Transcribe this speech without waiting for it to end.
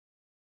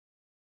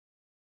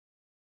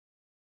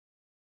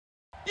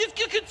You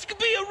could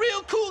be a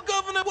real cool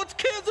governor what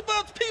cares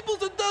about people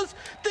and does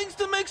things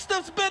to make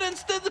stuff better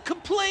instead of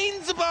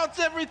complains about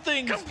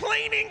everything.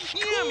 Complaining?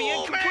 Yeah,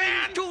 man,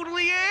 complaining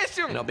totally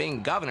awesome. You know,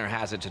 being governor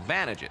has its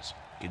advantages.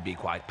 You'd be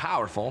quite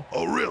powerful.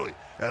 Oh, really?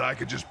 And I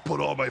could just put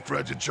all my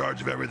friends in charge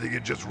of everything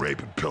and just rape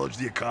and pillage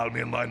the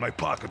economy and line my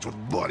pockets with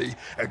money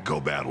and go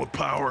mad with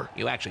power?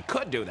 You actually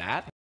could do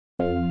that.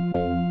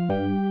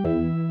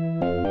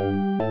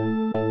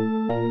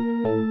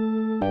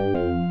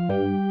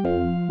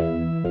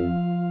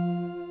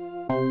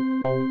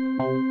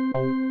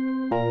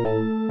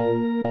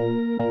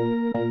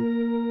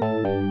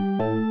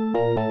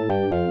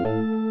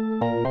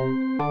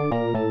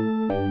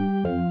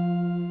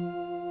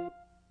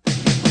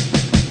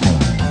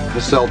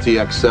 This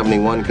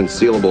LTX-71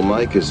 concealable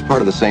mic is part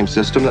of the same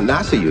system that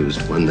NASA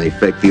used when they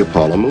faked the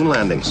Apollo moon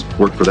landings.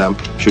 Worked for them.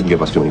 Shouldn't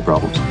give us too many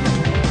problems.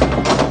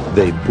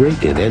 They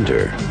break and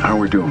enter. How are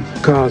we doing?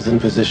 Cars in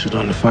position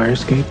on the fire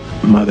escape.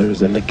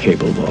 Mothers in the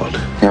cable vault.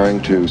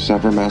 Carrying to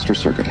sever master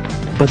circuit.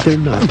 But they're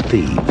not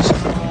thieves.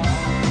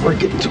 We're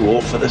getting too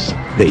old for this.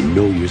 They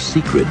know your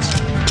secrets.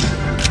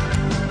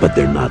 But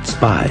they're not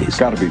spies.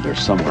 Gotta be there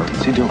somewhere.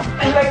 What's he doing?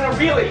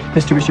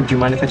 Mr. Bishop, do you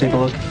mind if I take a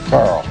look?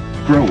 Carl,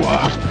 grow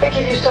up. I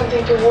give you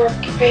something to work,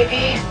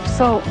 baby.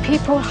 So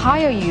people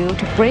hire you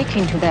to break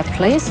into their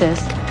places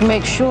to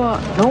make sure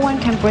no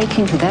one can break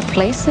into their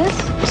places?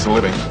 It's a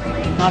living.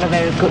 Not a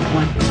very good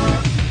one.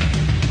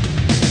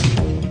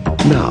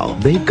 Now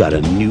they've got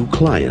a new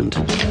client.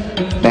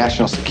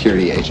 National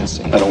Security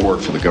Agency. I don't work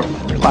for the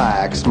government.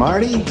 Relax,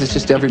 Marty. It's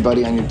just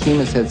everybody on your team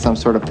has had some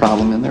sort of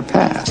problem in their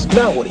past.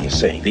 Now what are you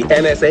saying? The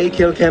NSA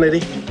killed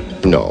Kennedy?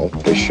 No,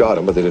 they shot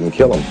him, but they didn't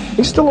kill him.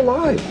 He's still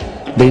alive.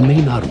 They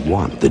may not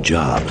want the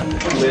job,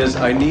 Liz,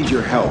 I need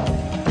your help.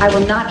 I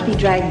will not be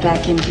dragged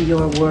back into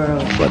your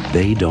world. but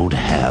they don't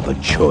have a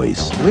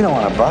choice. We don't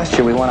want to bust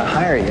you. We want to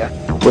hire you.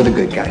 We're the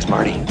good guys,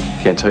 Marty.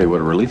 Can't tell you what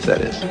a relief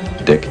that is,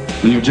 Dick.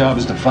 Your job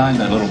is to find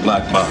that little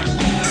black box.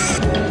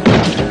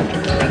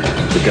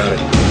 We got it.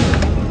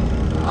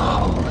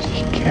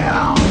 Holy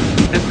cow.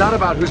 It's not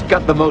about who's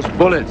got the most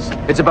bullets.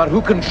 It's about who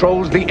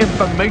controls the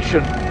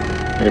information.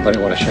 Anybody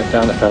want to shut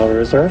down the Federal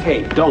Reserve?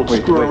 Hey, don't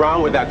screw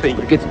around with that thing.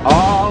 It's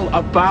all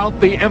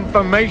about the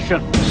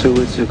information. So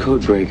it's a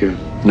code breaker?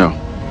 No,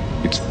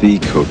 it's the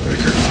code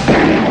breaker.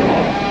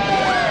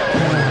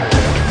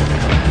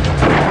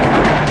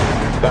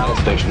 Battle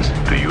stations.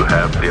 Do you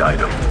have the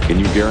item? Can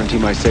you guarantee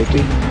my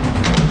safety?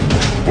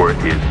 Where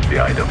is the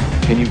item?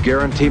 Can you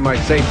guarantee my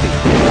safety?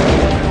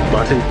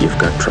 Martin, you've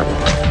got trouble.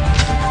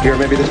 Here,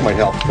 maybe this might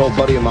help. An old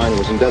buddy of mine who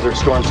was in Desert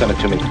Storm sent it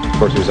to me. Of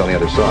course, he was on the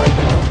other side.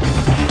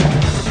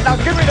 Now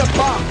give me the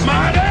box,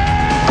 Marty!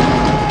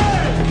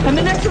 I'm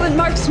an excellent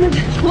marksman,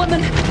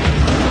 woman.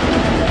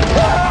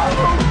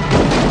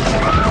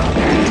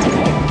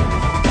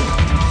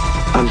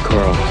 I'm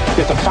Carl.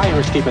 There's a fire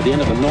escape at the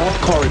end of the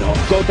north corridor.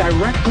 Go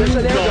directly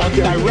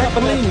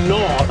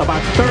north,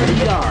 about 30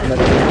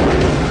 yards.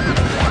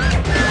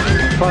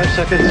 5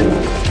 seconds.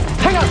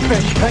 Hang up,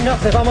 fish. Hang up.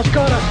 They've almost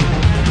got us.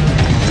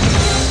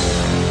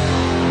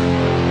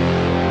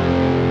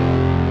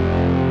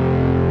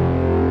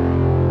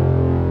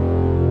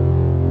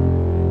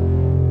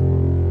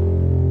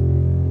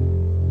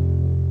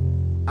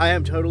 I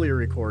am totally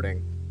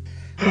recording.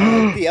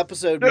 The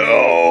episode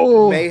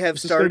may have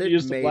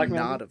started, may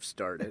not have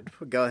started.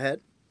 Go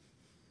ahead.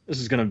 This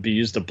is going to be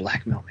used to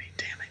blackmail me,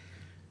 damn it.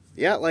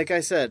 Yeah, like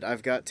I said,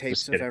 I've got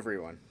tapes of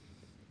everyone.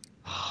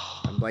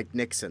 I'm like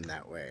Nixon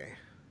that way.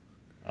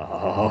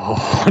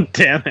 Oh,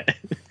 damn it.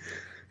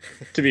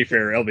 To be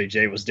fair,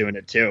 LBJ was doing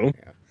it too.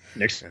 Yeah.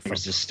 Nixon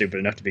was just stupid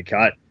enough to be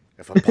caught.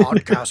 If a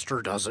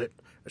podcaster does it,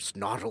 it's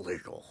not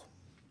illegal.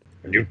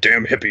 And you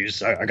damn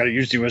hippies, I gotta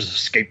use you as a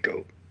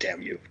scapegoat.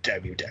 Damn you,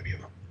 damn you, damn you.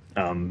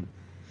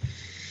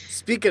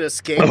 Speaking of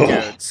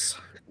scapegoats,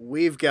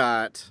 we've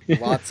got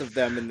lots of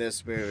them in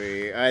this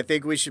movie. I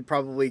think we should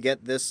probably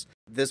get this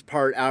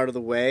part out of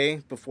the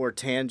way before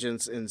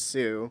tangents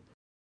ensue.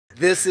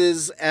 This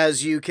is,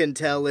 as you can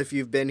tell if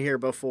you've been here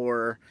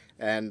before,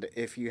 and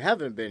if you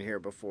haven't been here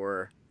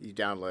before, you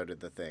downloaded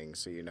the thing,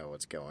 so you know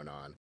what's going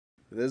on.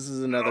 This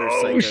is another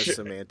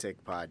Psychosemantic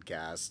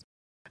Podcast.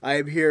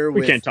 I'm here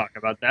with... We can't talk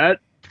about that.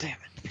 Damn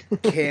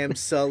it. Cam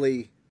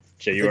Sully.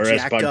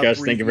 JURS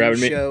Podcast, thank you for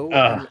having me.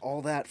 And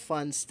all that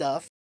fun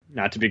stuff.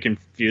 Not to be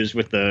confused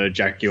with the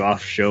Jack You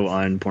Off show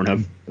on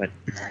Pornhub, but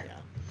yeah,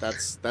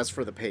 that's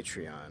for the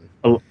Patreon.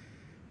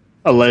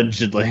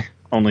 Allegedly,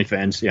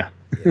 OnlyFans, yeah.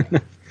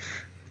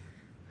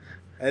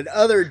 And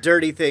other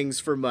dirty things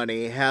for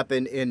money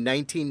happened in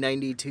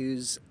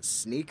 1992's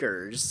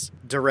Sneakers,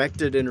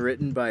 directed and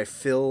written by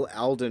Phil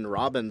Alden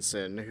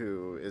Robinson,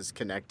 who is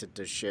connected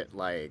to shit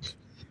like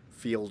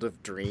Field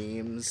of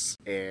Dreams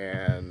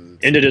and...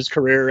 Ended his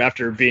career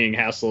after being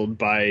hassled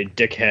by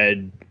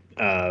dickhead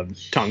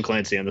Tom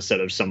Clancy on the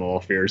set of Sum of All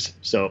Fears.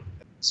 So,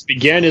 this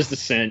began his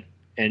descent,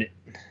 and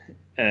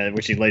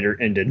which he later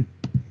ended.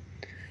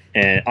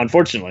 And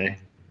unfortunately,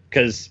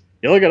 because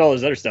you look at all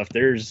his other stuff,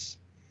 there's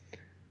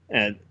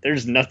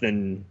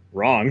nothing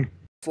wrong.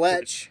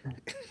 Fletch,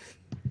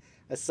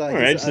 I saw all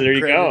right, so there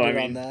you go. I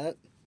mean, on that.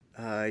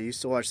 I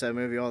used to watch that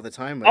movie all the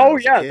time when oh I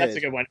was a yeah, kid. that's a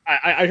good one.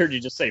 I heard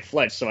you just say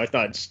Fletch, so I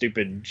thought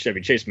stupid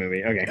Chevy Chase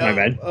movie. Okay, my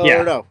bad. Oh,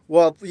 yeah. no.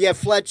 Well, yeah,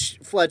 Fletch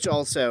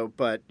also,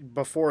 but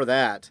before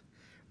that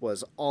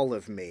was All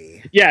of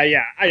Me.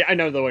 Yeah. I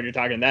know the one you're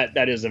talking.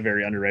 That is a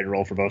very underrated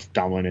role for both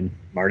Tomlin and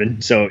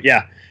Martin. So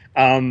yeah,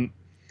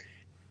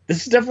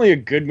 this is definitely a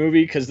good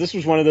movie because this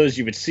was one of those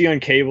you would see on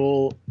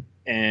cable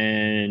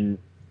and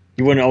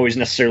you wouldn't always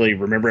necessarily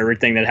remember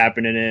everything that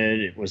happened in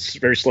it. It was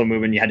very slow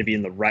moving. You had to be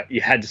in the right. You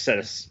had to set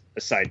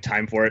aside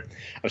time for it.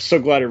 I was so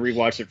glad to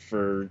rewatch it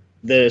for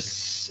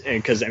this,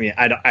 and because I mean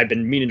I've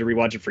been meaning to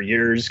rewatch it for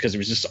years because it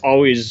was just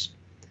always.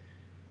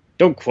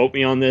 Don't quote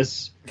me on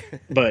this,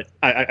 but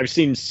I've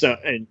seen some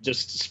and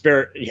just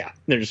spare. Yeah,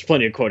 there's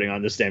plenty of quoting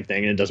on this damn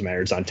thing, and it doesn't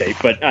matter. It's on tape.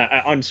 But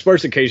on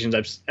sparse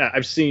occasions,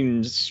 I've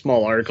seen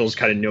small articles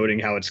kind of noting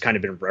how it's kind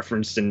of been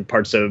referenced in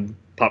parts of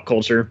pop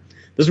culture.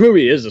 This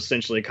movie is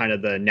essentially kind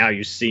of the Now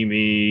You See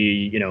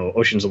Me,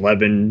 Ocean's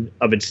 11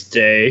 of its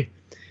day,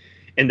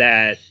 in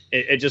that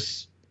it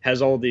just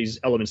has all these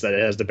elements that it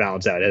has to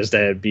balance out. It has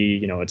to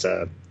be, it's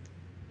a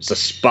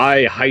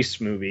spy heist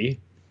movie,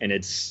 and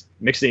it's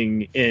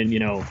mixing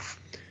in,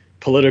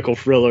 political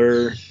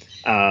thriller,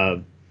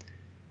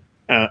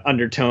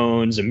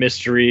 undertones, a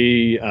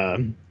mystery,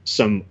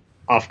 some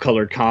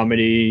off-color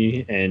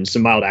comedy, and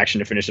some mild action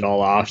to finish it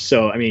all off.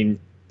 So, I mean,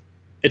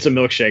 it's a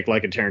milkshake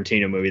like a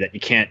Tarantino movie that you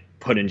can't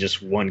put in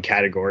just one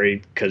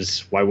category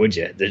because why would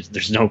you?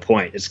 There's no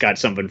point. It's got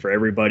something for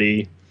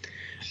everybody.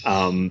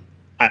 When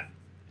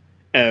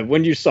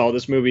you saw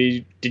this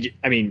movie, did you?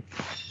 I mean,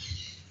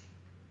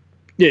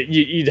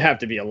 you'd have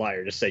to be a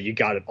liar to say you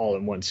got it all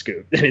in one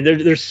scoop. I mean,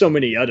 there's so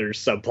many other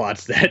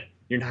subplots that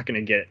you're not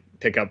going to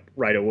pick up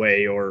right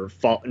away or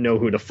know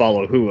who to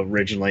follow who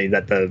originally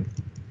that the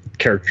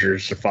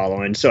characters are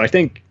following. So I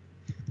think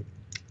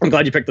I'm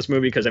glad you picked this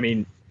movie because I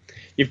mean,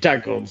 you've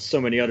tackled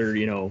so many other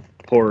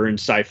horror and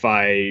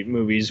sci-fi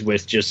movies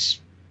with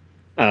just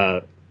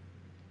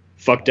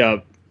fucked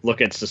up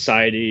look at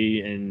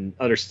society and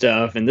other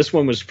stuff, and this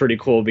one was pretty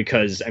cool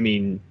because I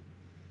mean,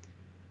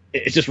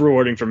 it's just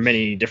rewarding for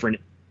many different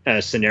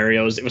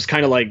scenarios. It was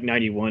kind of like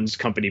 91's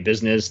Company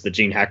Business, the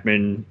Gene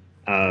Hackman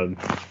action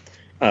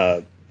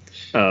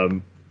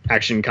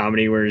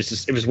comedy, where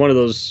it was one of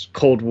those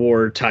Cold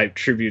War type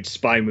tribute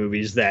spy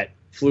movies that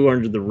flew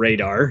under the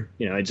radar.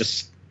 It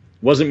just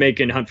wasn't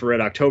making Hunt for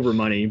Red October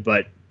money,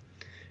 but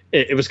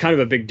it was kind of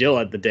a big deal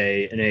at the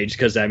day and age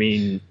because I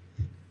mean,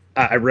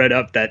 I read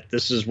up that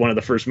this is one of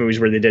the first movies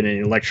where they did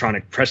an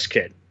electronic press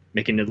kit,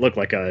 making it look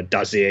like a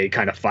dossier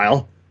kind of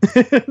file.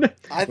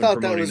 I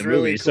thought that was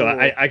really cool. So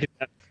I could,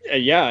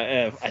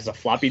 as a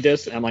floppy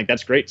disk, I'm like,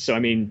 that's great. So I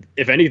mean,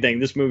 if anything,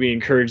 this movie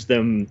encouraged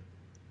them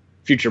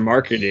future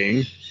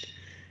marketing,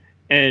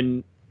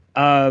 and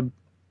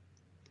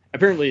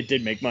apparently it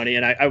did make money.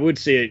 And I would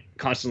see it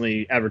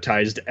constantly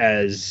advertised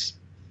as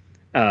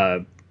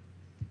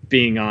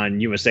being on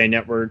USA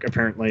Network.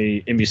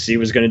 Apparently NBC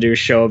was going to do a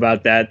show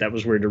about that. That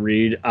was weird to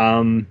read.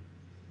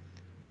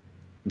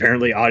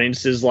 Apparently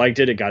audiences liked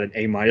it. It got an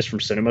A-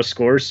 from Cinema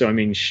Score. So, I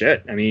mean,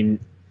 shit. I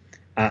mean,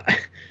 it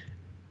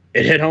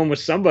hit home with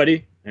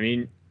somebody. I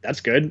mean,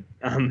 that's good.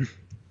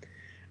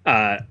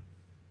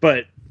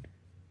 But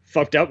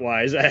fucked up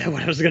wise, what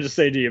I was going to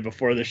say to you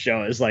before the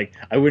show is like,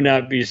 I would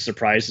not be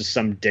surprised if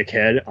some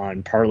dickhead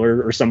on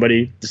Parler or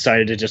somebody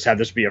decided to just have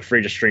this be a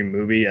free to stream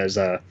movie as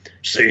a,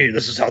 see,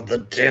 this is how the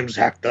Dems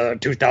hacked the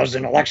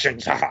 2000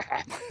 elections.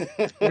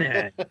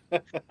 Man.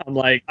 I'm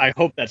like, I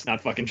hope that's not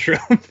fucking true,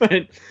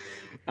 but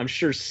I'm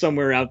sure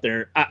somewhere out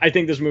there, I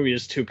think this movie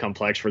is too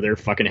complex for their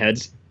fucking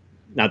heads.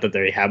 Not that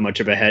they have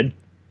much of a head.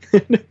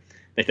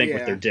 They think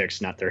with their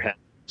dicks, not their head.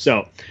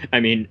 So, I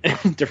mean,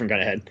 different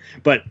kind of head.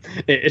 But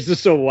it's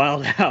just so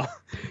wild how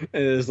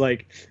it's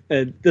like,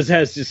 this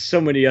has just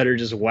so many other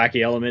just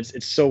wacky elements.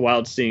 It's so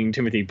wild seeing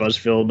Timothy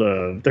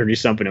Busfield,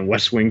 30-something and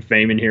West Wing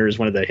fame in here as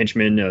one of the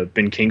henchmen,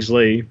 Ben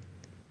Kingsley.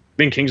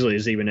 Ben Kingsley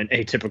is even an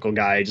atypical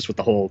guy just with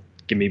the whole,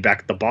 give me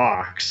back the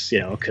box,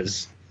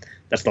 because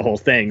that's the whole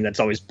thing.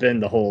 That's always been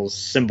the whole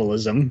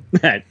symbolism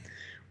that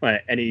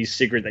any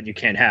secret that you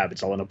can't have,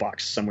 it's all in a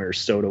box somewhere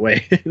stowed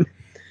away.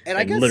 And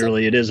I guess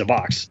literally it is a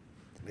box.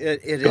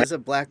 It is a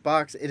black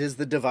box. It is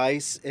the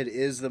device. It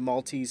is the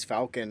Maltese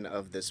Falcon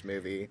of this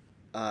movie.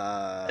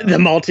 The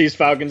Maltese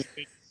Falcon's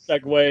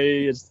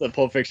segue. It's the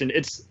Pulp Fiction.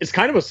 It's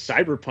kind of a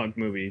cyberpunk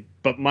movie,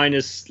 but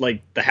minus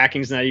like the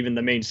hacking's not even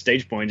the main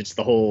stage point. It's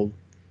the whole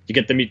you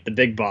get to meet the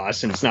big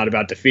boss, and it's not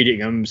about defeating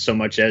him so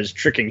much as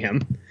tricking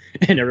him,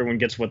 and everyone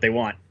gets what they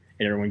want,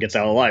 and everyone gets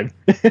out alive.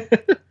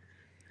 But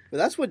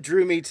that's what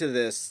drew me to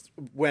this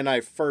when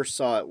I first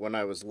saw it when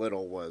I was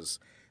little, was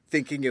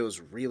thinking it was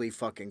really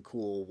fucking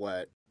cool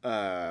what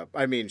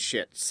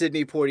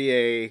Sidney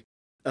Poitier,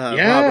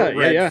 Robert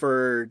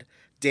Redford,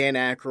 Dan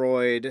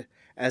Aykroyd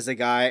as a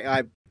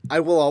guy. I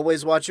will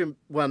always watch him.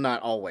 Well,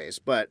 not always,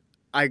 but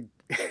I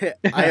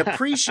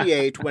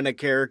appreciate when a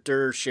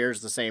character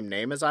shares the same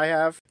name as I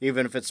have,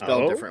 even if it's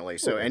spelled differently.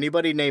 So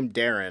anybody named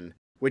Daeron,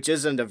 which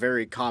isn't a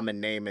very common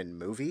name in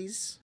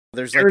movies,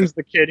 There's Daeron's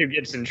the kid who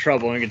gets in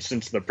trouble and gets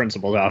sent to the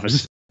principal's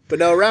office. But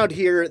no, around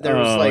here,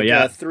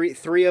 there's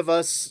three of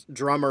us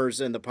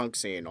drummers in the punk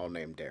scene all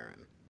named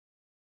Daeron.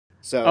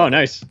 So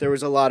nice. There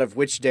was a lot of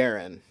which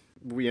Daeron,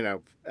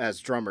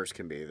 as drummers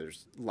can be.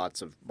 There's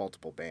lots of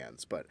multiple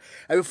bands. But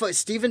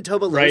Stephen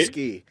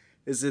Tobolowsky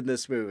is in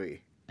this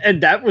movie.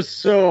 And that was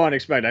so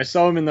unexpected. I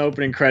saw him in the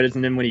opening credits,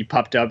 and then when he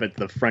popped up at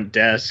the front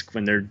desk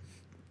when they're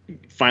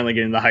finally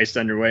getting the heist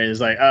underway, it's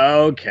like,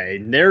 oh, okay,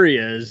 there he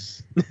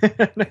is.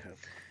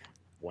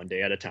 One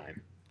day at a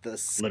time.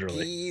 The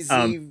literally.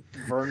 Skeezy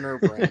Werner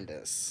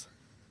Brandis.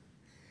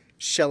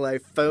 Shall I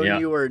phone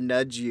you or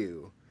nudge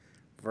you?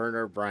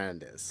 Werner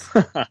Brandis.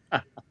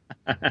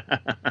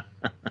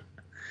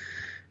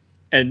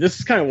 And this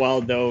is kind of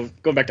wild, though,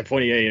 going back to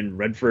Poitier and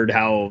Redford,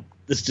 how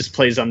this just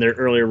plays on their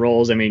earlier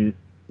roles. I mean,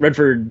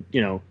 Redford,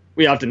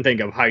 we often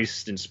think of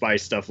heist and spy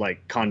stuff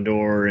like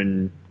Condor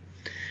and,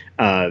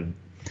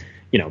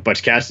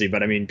 Butch Cassidy.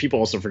 But, I mean, people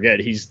also forget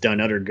he's done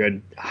other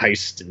good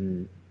heist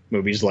and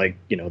movies like,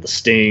 The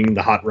Sting,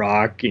 The Hot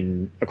Rock,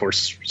 and, of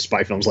course,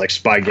 spy films like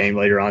Spy Game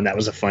later on. That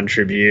was a fun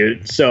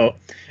tribute. So,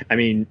 I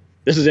mean,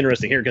 this is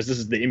interesting here because this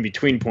is the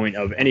in-between point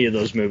of any of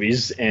those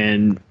movies.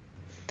 And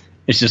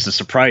it's just a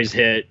surprise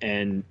hit.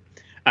 And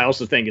I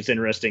also think it's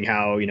interesting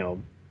how,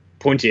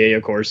 Poitier,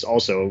 of course,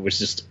 also was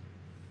just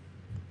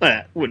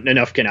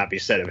enough cannot be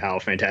said of how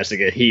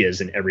fantastic he is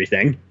in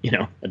everything,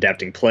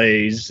 adapting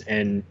plays.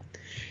 And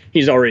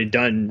he's already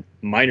done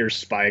minor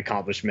spy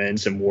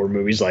accomplishments in war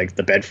movies like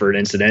the Bedford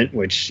Incident,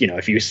 which,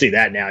 if you see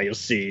that now, you'll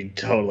see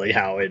totally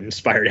how it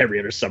inspired every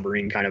other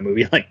submarine kind of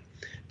movie like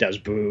Das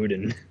Boot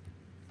and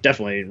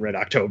definitely Red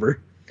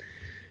October.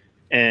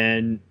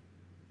 And,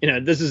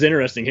 this is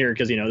interesting here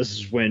because, this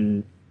is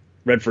when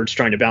Redford's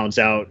trying to balance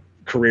out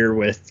career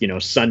with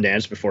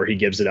Sundance before he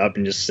gives it up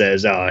and just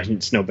says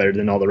it's no better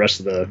than all the rest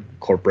of the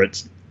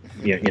corporates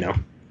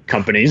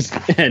companies.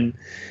 And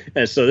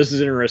so this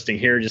is interesting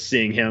here, just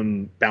seeing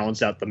him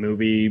balance out the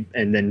movie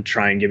and then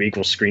try and give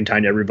equal screen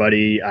time to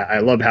everybody. I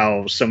love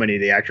how so many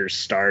of the actors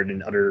starred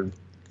in other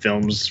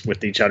films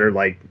with each other,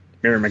 like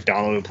Mary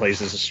McDonnell, who plays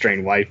his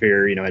estranged wife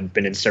here, had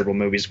been in several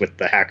movies with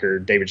the hacker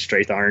David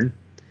Strathairn.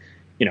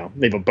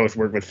 They've both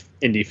worked with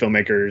indie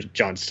filmmakers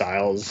John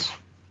Stiles,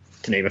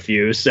 to name a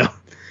few. So,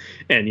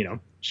 and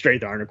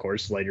Strathairn, of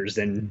course, later is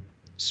in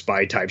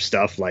spy type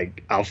stuff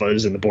like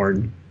Alphas in the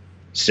Bourne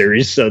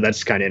series. So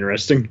that's kind of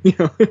interesting.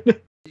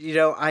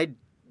 I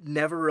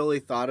never really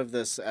thought of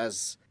this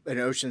as an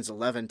Ocean's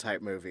 11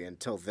 type movie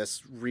until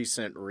this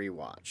recent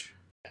rewatch.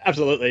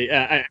 Absolutely.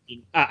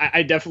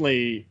 I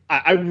definitely,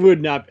 I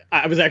would not,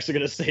 I was actually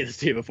going to say this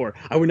to you before.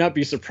 I would not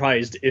be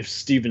surprised if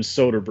Steven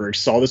Soderbergh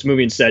saw this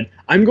movie and said,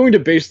 I'm going to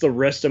base the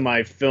rest of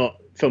my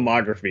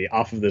filmography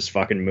off of this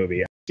fucking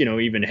movie.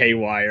 Even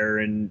Haywire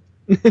and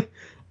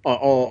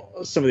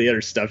all some of the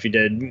other stuff he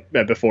did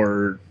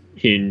before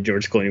he and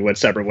George Clooney went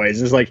separate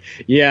ways. It's like,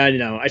 yeah,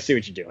 I see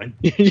what you're doing.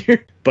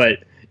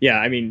 But yeah,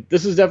 I mean,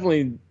 this is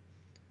definitely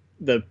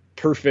the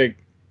perfect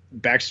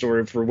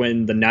backstory for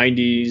when the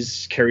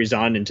 90s carries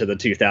on into the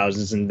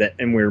 2000s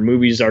and where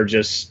movies are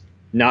just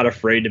not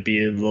afraid to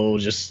be a little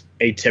just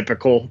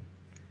atypical.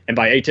 And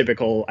by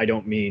atypical, I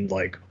don't mean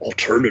like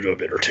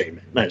alternative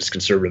entertainment, as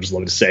conservatives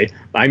love to say.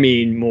 I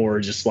mean more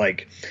just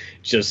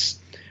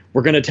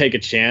we're going to take a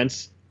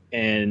chance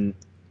and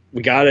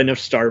we got enough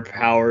star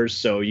powers,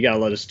 so you got to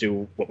let us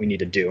do what we need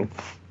to do.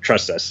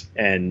 Trust us.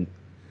 And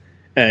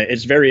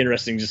it's very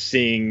interesting just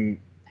seeing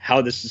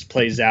how this just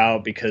plays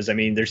out because, I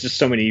mean, there's just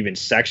so many even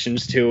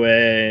sections to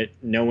it.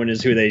 No one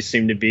is who they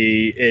seem to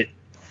be.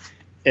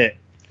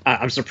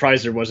 I'm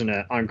surprised there wasn't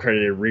an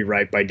uncredited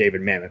rewrite by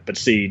David Mamet. But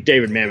see,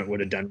 David Mamet would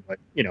have done what,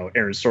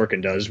 Aaron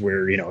Sorkin does,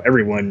 where,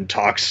 everyone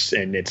talks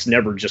and it's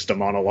never just a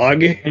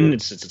monologue. And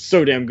it's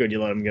so damn good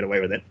you let them get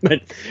away with it.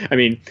 But, I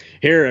mean,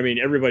 here,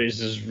 everybody's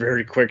just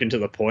very quick and to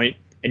the point.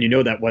 And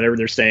that whatever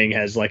they're saying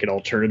has like an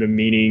alternative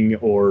meaning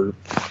or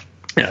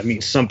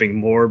means something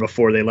more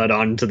before they let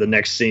on to the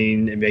next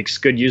scene. It makes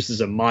good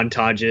uses of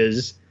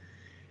montages.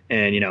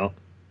 And,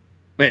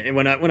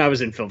 when I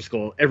was in film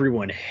school,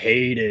 everyone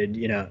hated,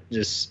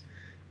 just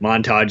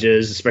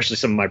montages, especially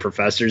some of my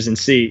professors. And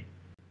see,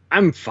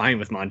 I'm fine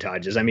with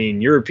montages. I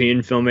mean, European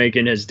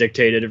filmmaking has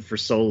dictated it for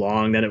so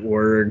long that it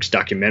works.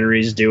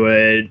 Documentaries do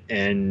it.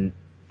 And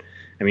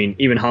I mean,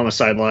 even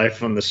Homicide: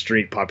 Life on the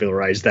Street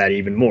popularized that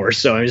even more.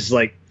 So I was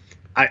like,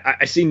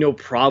 I see no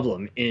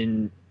problem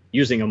in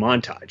using a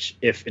montage.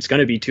 If it's going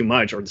to be too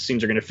much or the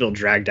scenes are going to feel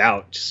dragged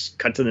out, just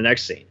cut to the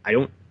next scene. I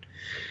don't,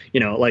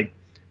 like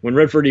when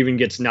Redford even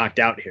gets knocked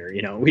out here,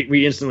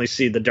 we instantly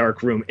see the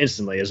dark room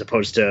instantly, as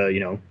opposed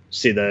to,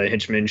 see the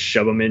henchmen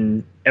shove them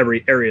in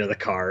every area of the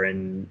car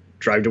and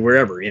drive to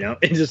wherever,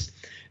 it just,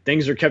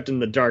 things are kept in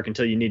the dark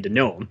until you need to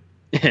know them.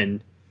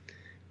 And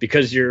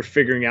because you're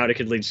figuring out it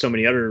could lead so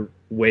many other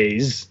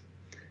ways,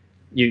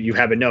 you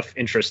have enough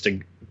interest to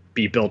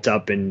be built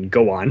up and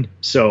go on.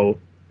 So,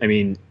 I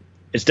mean,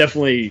 it's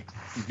definitely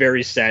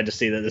very sad to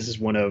see that this is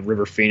one of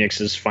River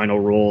Phoenix's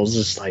final roles.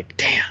 It's like,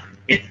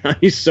 damn,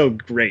 he's so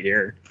great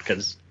here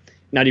because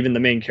not even the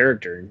main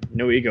character.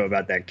 No ego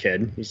about that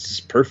kid. He's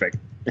just perfect.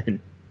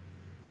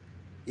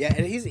 Yeah,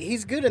 and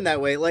he's good in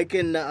that way. Like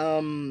in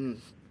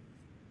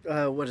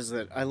what is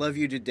it? I Love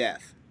You to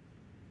Death.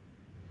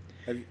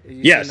 Have you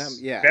Yes.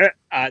 seen that?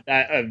 Yeah.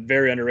 A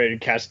very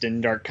underrated cast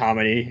in dark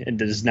comedy and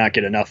does not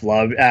get enough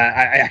love. I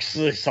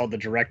actually saw the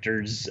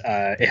director's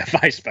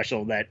AFI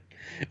special that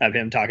of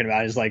him talking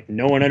about. Is like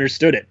no one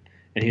understood it,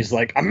 and he's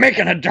like, "I'm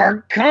making a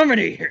dark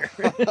comedy here."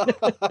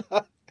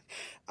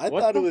 I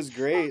thought it was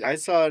great. I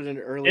saw it in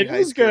early high school. It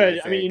was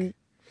good. I I mean,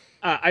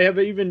 I have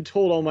even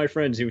told all my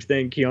friends who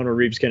think Keanu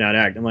Reeves cannot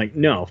act. I'm like,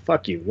 no,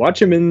 fuck you.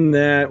 Watch him in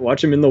that.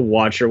 Watch him in The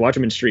Watcher. Watch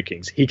him in Street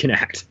Kings. He can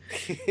act.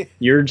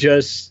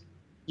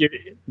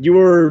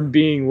 You're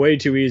being way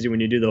too easy when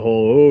you do the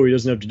whole, he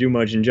doesn't have to do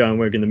much in John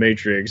Wick and The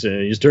Matrix,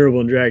 and he's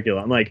terrible in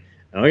Dracula. I'm like,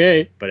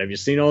 okay, but have you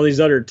seen all these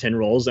other 10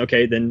 roles?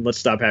 Okay, then let's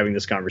stop having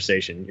this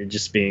conversation.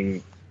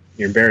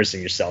 You're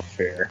embarrassing yourself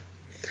here.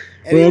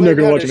 Well, I'm not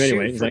going to watch him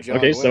anyway. He's like, John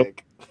okay, so.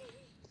 Wick.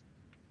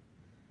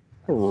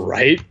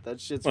 Right. That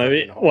shit's I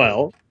mean,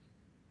 hard.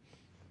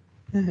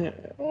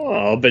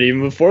 well, but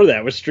even before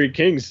that with Street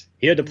Kings,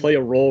 he had to play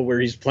a role where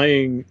he's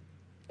playing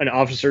an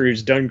officer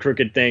who's done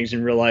crooked things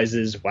and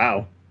realizes,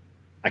 wow,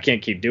 I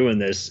can't keep doing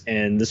this,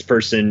 and this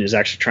person is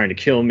actually trying to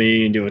kill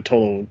me and do a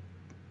total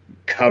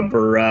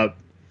cover up.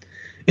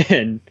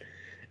 And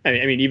I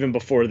mean, even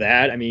before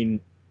that, I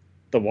mean,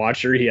 The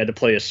Watcher, he had to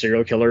play a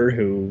serial killer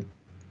who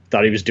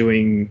thought he was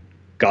doing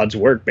God's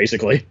work,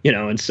 basically,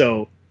 and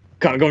so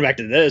going back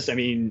to this, I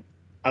mean,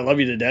 I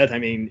Love You to Death, I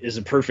mean, is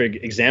a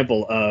perfect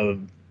example of,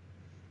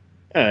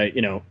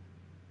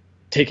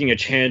 taking a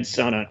chance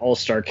on an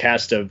all-star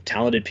cast of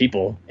talented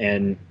people.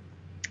 And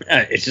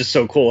it's just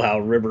so cool how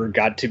River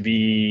got to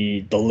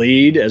be the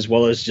lead as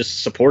well as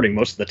just supporting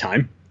most of the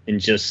time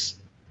and just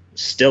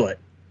still it.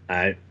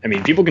 I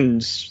mean, people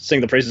can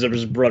sing the praises of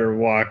his brother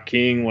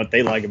Joaquin, what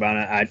they like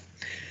about it.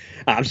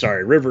 I'm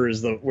sorry, River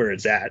is where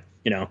it's at,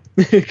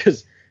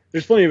 because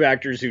there's plenty of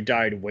actors who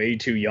died way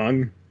too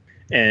young,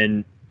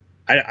 and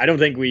I don't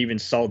think we even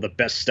saw the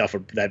best stuff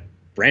that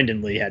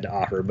Brandon Lee had to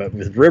offer. But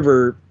with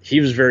River, he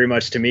was very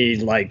much to me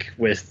like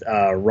with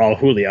Raul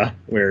Julia,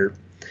 where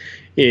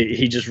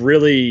he just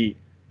really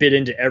bit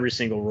into every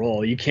single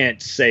role. You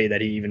can't say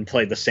that he even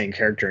played the same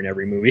character in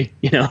every movie,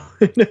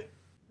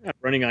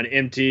 Running on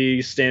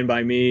Empty, Stand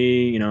By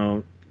Me,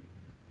 Own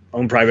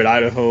Private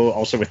Idaho,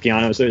 also with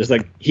Keanu. So it's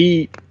like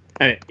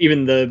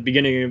even the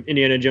beginning of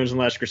Indiana Jones and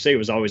the Last Crusade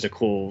was always a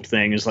cool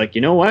thing. It's like,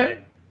 you know what?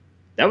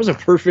 That was a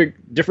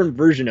perfect different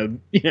version of,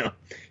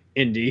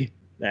 Indy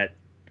that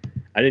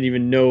I didn't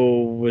even know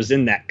was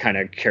in that kind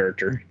of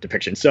character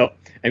depiction. So,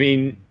 I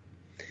mean,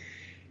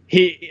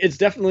 it's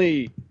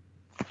definitely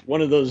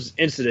one of those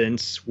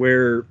incidents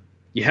where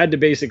you had to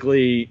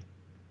basically,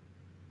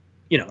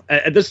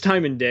 at this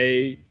time and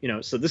day,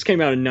 so this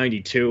came out in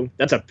 92.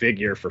 That's a big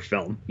year for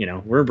film.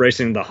 We're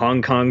embracing the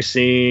Hong Kong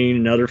scene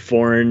and other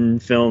foreign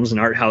films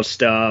and art house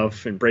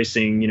stuff,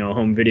 embracing,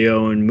 home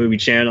video and movie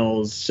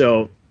channels.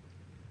 So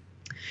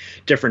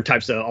different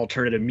types of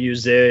alternative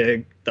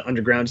music, the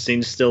underground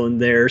scene's still in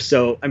there.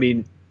 So, I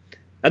mean,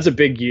 that's a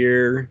big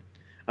year.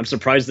 I'm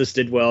surprised this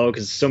did well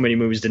because so many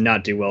movies did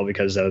not do well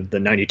because of the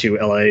 92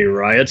 LA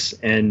riots.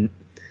 And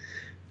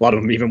a lot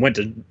of them even went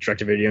to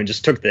direct-to-video and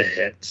just took the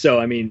hit. So,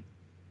 I mean,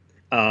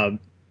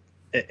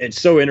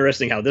 it's so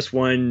interesting how this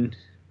one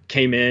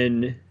came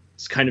in.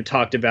 It's kind of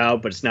talked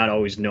about, but it's not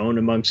always known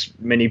amongst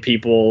many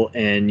people.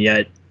 And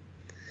yet,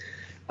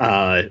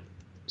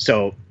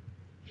 so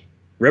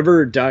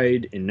River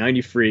died in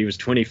 93. He was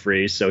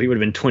 23, so he would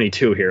have been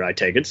 22 here, I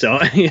take it. So,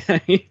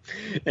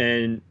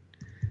 and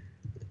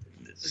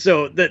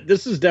so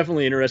this is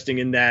definitely interesting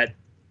in that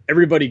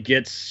everybody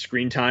gets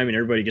screen time and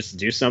everybody gets to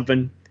do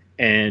something.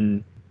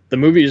 And the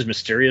movie is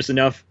mysterious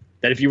enough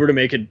that if you were to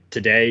make it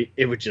today,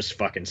 it would just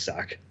fucking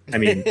suck. I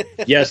mean,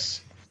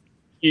 yes,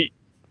 you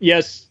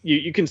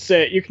can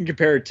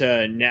compare it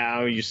to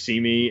Now You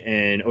See Me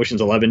and Ocean's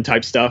 11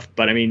 type stuff,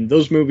 but I mean,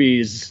 those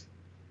movies,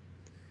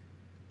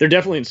 they're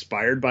definitely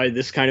inspired by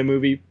this kind of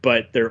movie,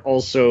 but they're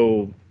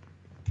also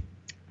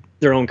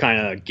their own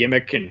kind of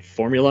gimmick and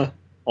formula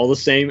all the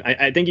same.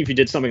 I think if you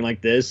did something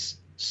like this,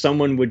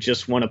 someone would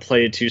just want to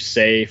play it too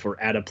safe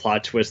or add a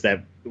plot twist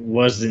that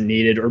wasn't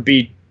needed or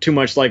be too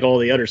much like all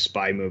the other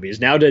spy movies.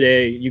 Now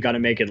today, you got to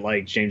make it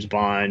like James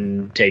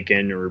Bond,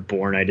 Taken, or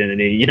Bourne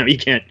Identity. You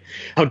can't,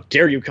 how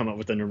dare you come up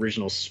with an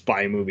original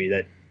spy movie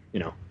that,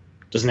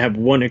 doesn't have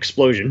one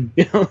explosion,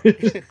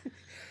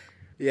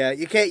 Yeah,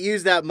 you can't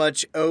use that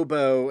much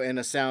oboe in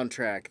a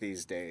soundtrack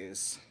these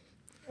days.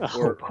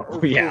 Or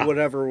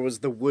whatever was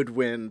the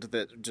woodwind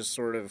that just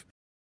sort of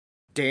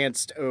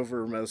danced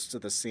over most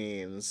of the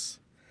scenes.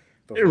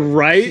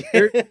 Right?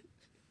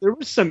 There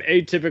was some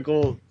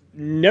atypical,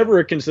 never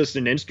a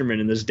consistent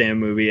instrument in this damn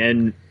movie,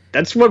 and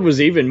that's what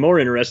was even more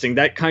interesting.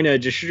 That kind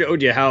of just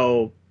showed you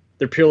how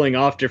they're peeling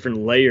off different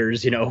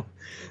layers,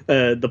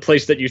 the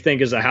place that you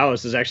think is a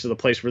house is actually the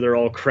place where they're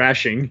all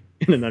crashing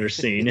in another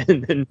scene.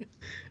 And then,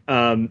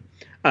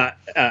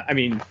 I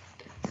mean,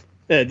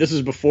 this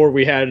is before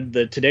we had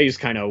today's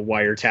kind of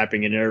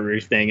wiretapping and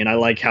everything, and I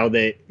like how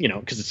they,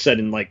 because it's set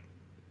in like,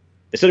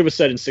 they said it was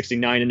set in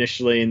 1969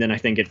 initially, and then I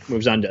think it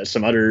moves on to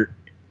some other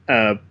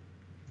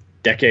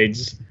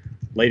decades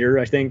later,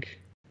 I think.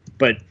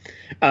 But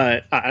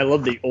I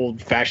love the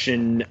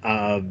old-fashioned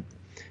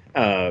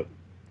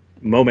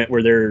moment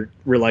where they're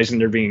realizing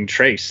they're being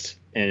traced,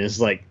 and it's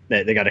like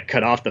they got to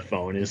cut off the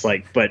phone. It's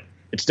like, but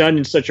it's done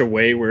in such a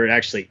way where it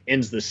actually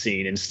ends the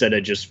scene instead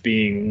of just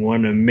being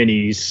one of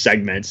many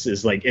segments.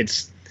 Is like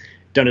it's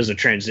done as a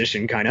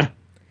transition, kind of,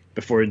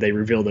 before they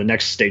reveal the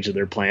next stage of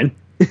their plan.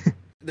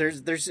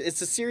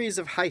 It's a series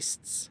of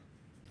heists.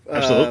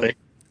 Absolutely.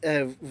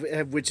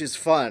 Which is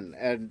fun,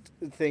 and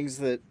things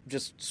that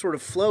just sort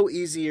of flow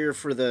easier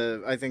for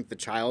I think the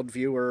child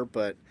viewer,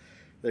 but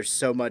there's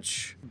so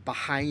much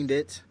behind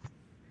it,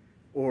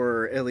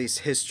 or at least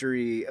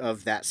history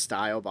of that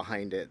style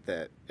behind it,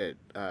 that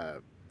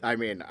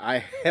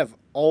I have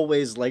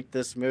always liked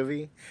this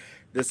movie.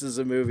 This is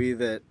a movie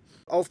that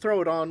I'll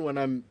throw it on when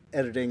I'm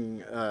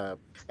editing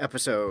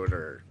episode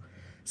or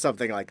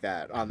something like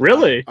that. On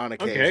occasion.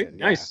 Okay, yeah.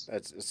 Nice.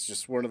 It's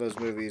just one of those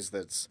movies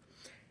that's,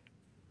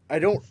 I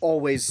don't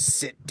always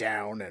sit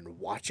down and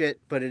watch it,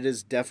 but it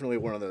is definitely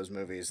one of those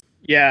movies.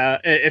 Yeah,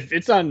 if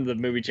it's on the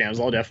movie channels,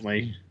 I'll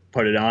definitely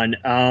put it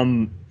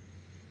on.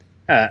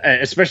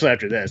 Especially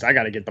after this, I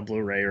got to get the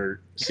Blu-ray or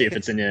see if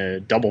it's in a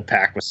double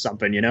pack with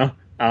something,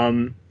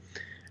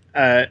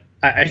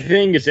 I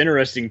think it's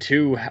interesting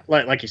too,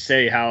 like you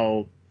say,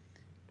 how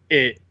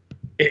it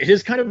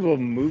is kind of a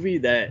movie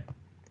that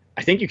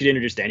I think you could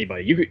introduce to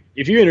anybody.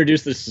 If you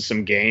introduce this to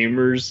some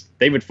gamers,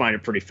 they would find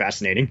it pretty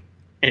fascinating,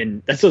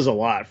 and that says a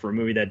lot for a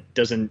movie that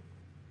doesn't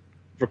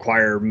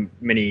require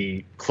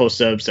many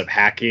close-ups of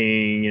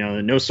hacking.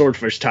 No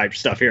swordfish type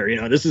stuff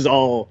here. This is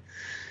all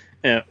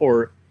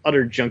or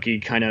other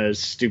junky kind of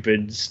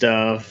stupid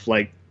stuff.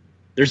 Like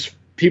there's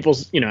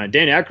people's, Dan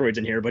Aykroyd's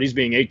in here, but he's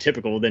being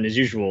atypical than his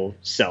usual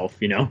self,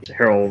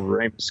 Harold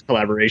Ramis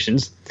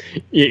collaborations.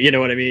 You know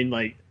what I mean?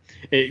 Like,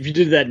 if you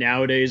did that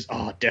nowadays,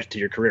 death to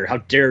your career. How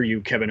dare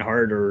you, Kevin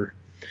Hart or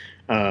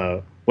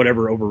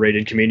whatever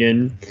overrated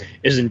comedian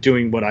isn't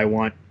doing what I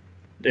want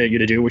you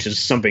to do, which is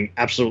something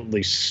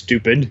absolutely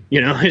stupid.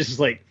 It's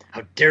like,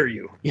 how dare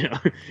you?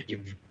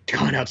 You've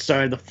gone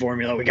outside the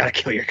formula. We got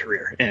to kill your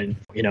career. And,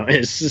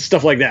 it's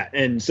stuff like that.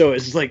 And so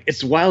it's like,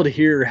 it's wild to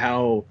hear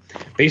how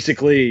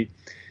basically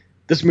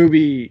this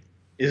movie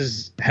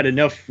had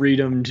enough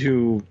freedom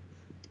to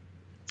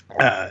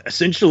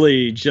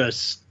essentially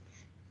just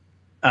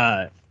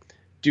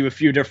do a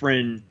few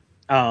different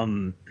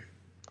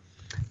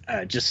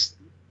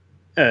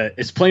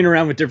it's playing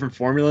around with different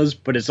formulas,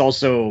 but it's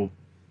also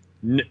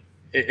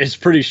it's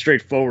pretty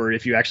straightforward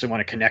if you actually want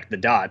to connect the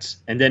dots,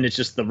 and then it's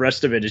just the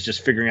rest of it is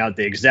just figuring out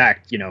the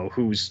exact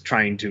who's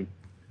trying to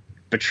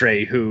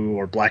betray who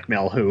or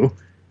blackmail who.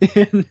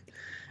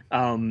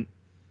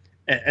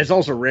 It's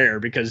also rare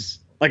because,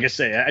 like I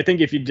say, I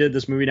think if you did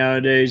this movie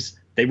nowadays,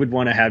 they would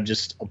want to have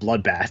just a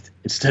bloodbath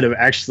instead of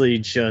actually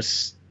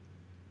just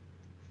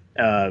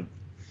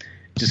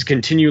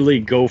continually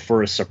go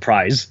for a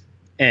surprise.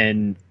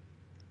 And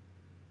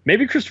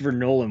maybe Christopher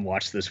Nolan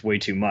watched this way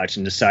too much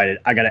and decided,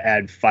 I got to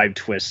add 5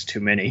 twists too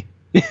many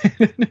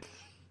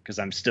because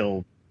I'm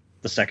still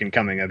the second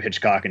coming of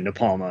Hitchcock and De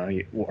Palma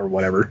or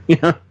whatever.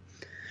 I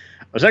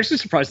was actually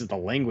surprised at the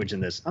language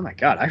in this. Oh my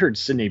God, I heard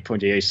Sidney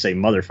Poitier say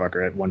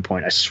motherfucker at one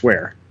point. I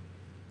swear.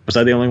 Was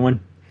I the only one?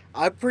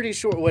 I'm pretty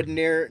sure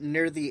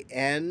near the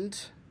end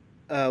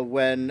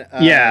when...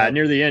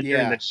 near the end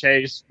during the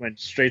chase when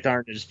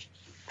Strathern is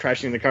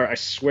crashing the car. I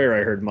swear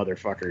I heard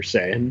motherfucker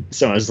say. And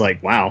so I was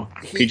like, wow,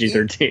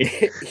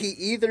 PG-13. He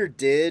either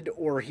did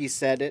or he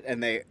said it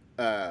and they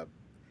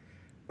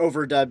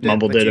overdubbed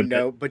Mumbled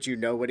it, but you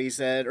know what he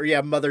said.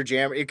 Or mother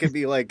jammer. It could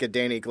be like a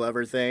Danny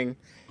Glover thing.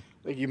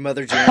 Like you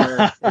mother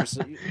jammer.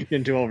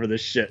 Getting too over this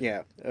shit.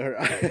 Yeah.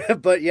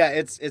 But yeah,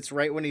 it's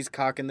right when he's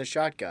cocking the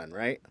shotgun,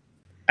 right?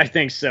 I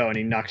think so, and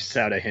he knocks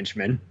out a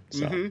henchman.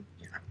 So. Mm-hmm.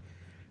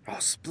 I'll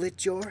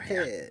split your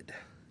head.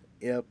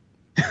 Yep.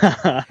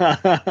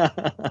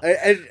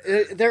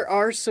 There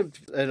are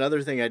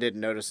another thing I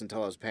didn't notice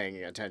until I was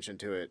paying attention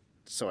to it,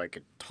 so I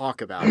could talk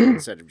about it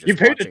instead of just you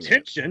paid watching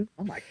attention? It.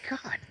 Oh my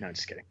God. No,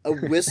 just kidding.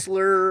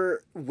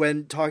 Whistler,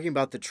 when talking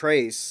about the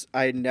trace,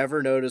 I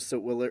never noticed that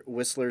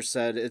Whistler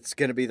said it's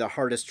going to be the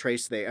hardest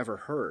trace they ever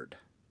heard.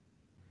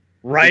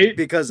 Right?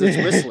 Because it's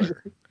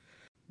Whistler.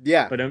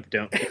 Yeah. But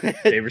don't.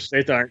 David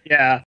Strathern.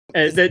 Yeah.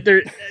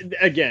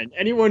 Again,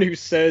 anyone who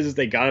says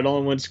they got it all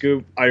in one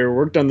scoop either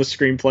worked on the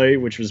screenplay,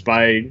 which was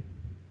by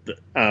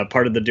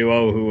part of the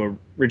duo who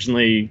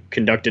originally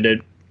conducted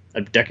it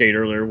a decade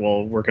earlier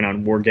while working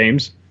on War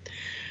Games.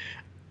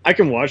 I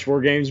can watch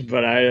War Games,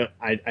 but I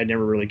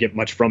never really get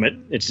much from it.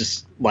 It's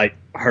just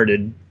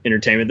light-hearted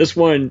entertainment. This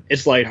one,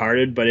 it's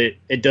lighthearted, but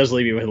it does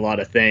leave you with a lot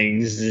of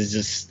things. It's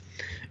just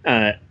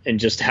and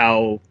just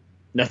how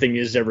nothing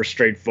is ever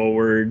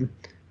straightforward.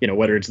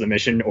 Whether it's the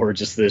mission or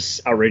just this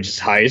outrageous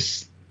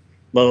heist,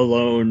 let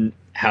alone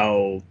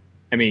how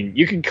I mean,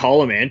 you can call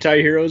them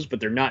anti-heroes,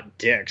 but they're not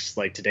dicks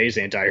like today's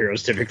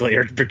anti-heroes typically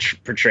are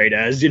portrayed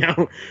as,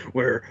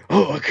 where,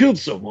 oh, I killed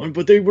someone,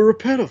 but they were a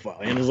pedophile.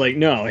 And it's like,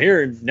 no,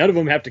 here, none of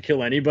them have to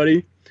kill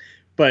anybody.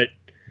 But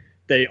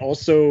they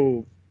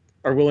also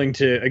are willing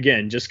to,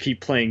 again, just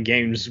keep playing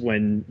games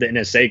when the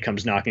NSA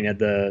comes knocking at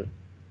the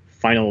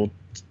final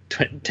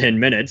 10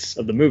 minutes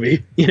of the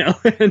movie,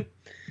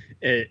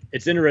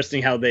 It's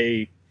interesting how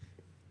they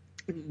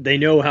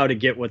know how to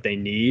get what they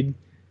need,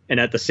 and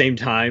at the same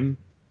time,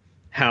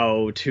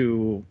 how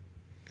to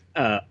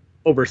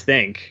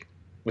overthink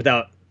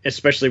without,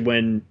 especially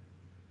when,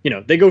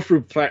 they go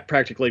through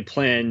practically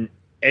plan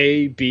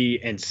A, B,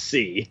 and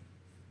C,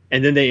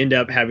 and then they end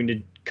up having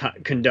to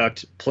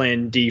conduct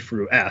plan D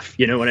through F.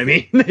 You know what I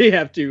mean? They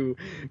have to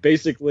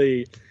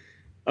basically,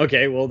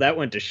 okay, well, that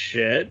went to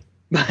shit,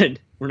 but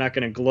we're not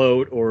going to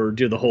gloat or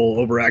do the whole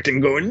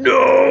overacting going,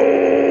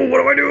 no, what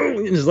do I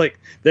do? And it's like,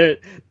 they're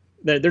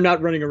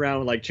not running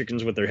around like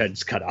chickens with their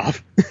heads cut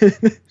off.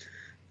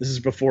 This is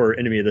before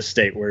Enemy of the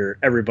State, where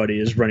everybody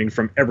is running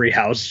from every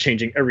house,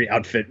 changing every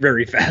outfit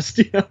very fast.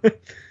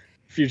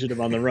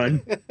 Fugitive on the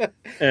run.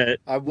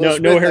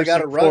 No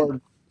Harrison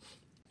Ford.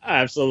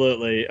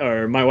 Absolutely.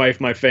 Or my wife,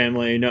 my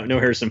family. No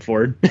Harrison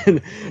Ford.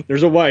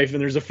 There's a wife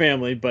and there's a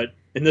family, but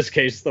in this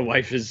case, the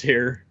wife is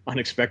here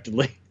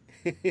unexpectedly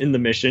in the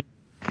mission,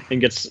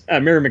 and gets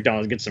Mary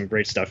McDonald gets some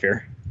great stuff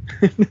here.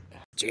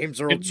 James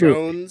Earl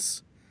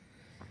Jones.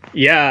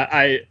 Yeah,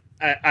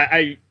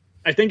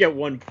 I think at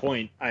one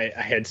point I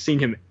had seen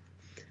him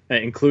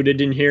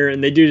included in here,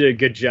 and they did a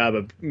good job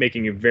of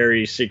making it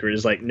very secret.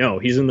 It's like, no,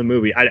 he's in the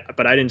movie,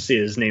 but I didn't see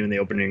his name in the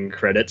opening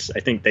credits. I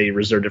think they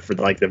reserved it for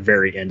the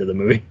very end of the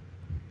movie.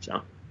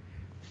 So,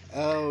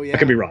 oh yeah, I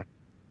could be wrong.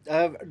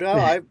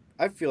 No,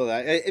 I feel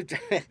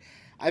that.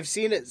 I've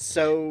seen it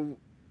so.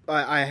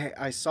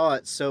 I saw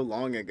it so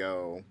long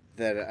ago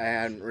that I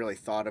hadn't really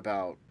thought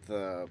about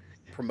the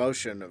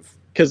promotion of.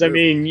 Because I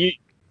mean,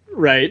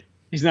 right.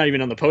 He's not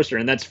even on the poster,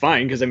 and that's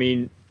fine, because, I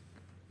mean,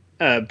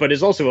 but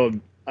it's also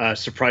a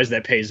surprise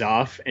that pays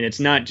off, and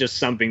it's not just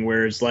something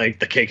where it's like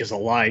the cake is a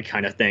lie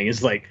kind of thing.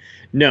 It's like,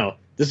 no,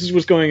 this is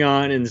what's going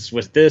on, and this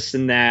was this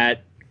and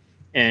that,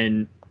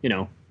 and,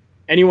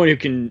 anyone who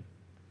can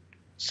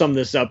sum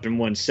this up in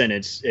one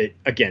sentence,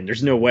 again,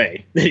 there's no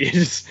way.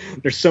 There's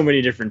so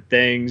many different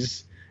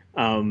things,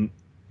 and,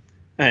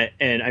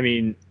 I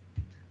mean,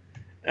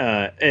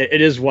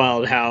 it is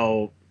wild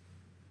how...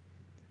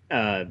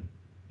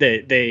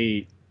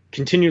 They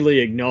continually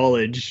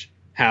acknowledge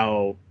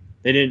how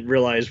they didn't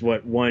realize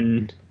what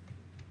one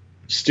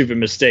stupid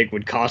mistake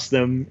would cost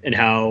them, and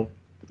how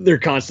they're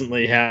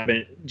constantly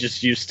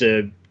just used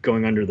to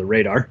going under the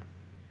radar.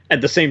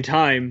 At the same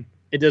time,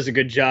 it does a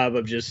good job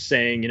of just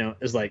saying,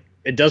 it's like,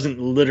 it doesn't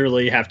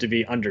literally have to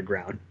be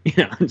underground.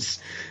 It's,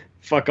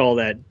 fuck all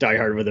that Die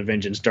Hard with a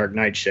Vengeance Dark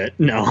Knight shit.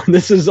 No,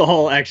 this is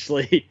all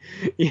actually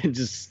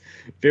just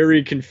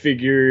very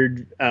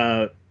configured.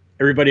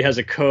 Everybody has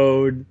a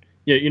code.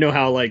 You know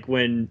how, like,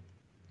 when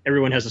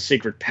everyone has a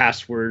secret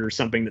password or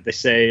something that they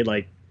say,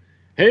 like,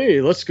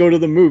 hey, let's go to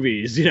the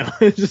movies,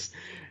 just,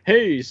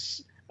 hey,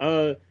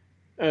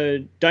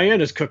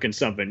 Diana's cooking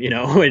something,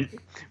 when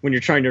you're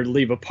trying to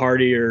leave a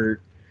party,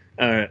 or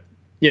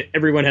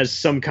everyone has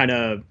some kind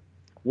of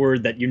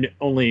word that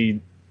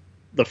only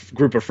the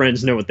group of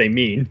friends know what they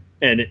mean,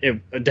 and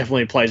it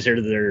definitely applies here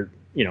to their,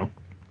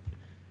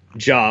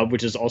 job,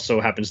 which is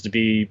also happens to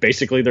be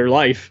basically their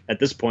life at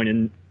this point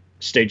in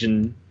stage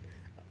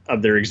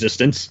of their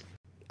existence.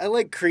 I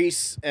like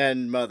Kreese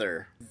and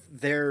Mother,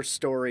 their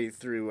story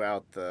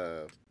throughout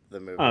the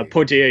movie.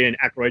 Poitier and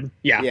Aykroyd.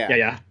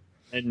 Yeah.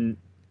 And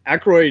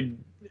Aykroyd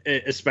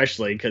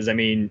especially, because, I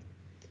mean,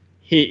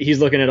 he's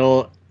looking at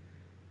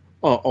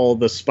all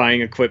the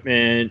spying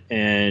equipment,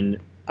 and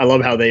I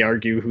love how they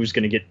argue who's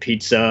going to get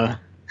pizza.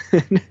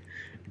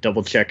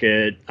 Double check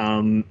it.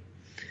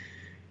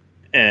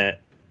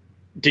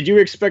 Did you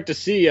expect to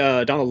see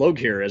Donald Logue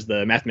here as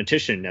the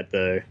mathematician at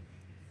the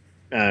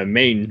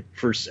main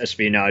first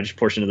espionage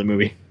portion of the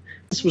movie?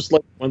 This was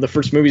like one of the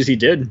first movies he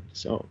did.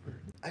 So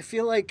I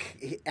feel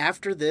like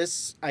after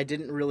this, I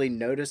didn't really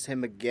notice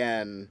him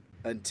again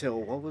until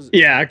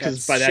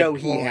because by that show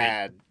point, he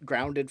had,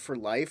 Grounded for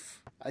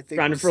Life. I think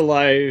Grounded for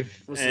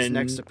Life was his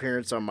next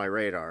appearance on my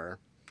radar.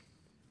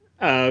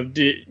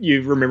 Do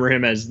you remember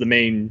him as the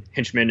main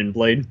henchman in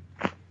Blade?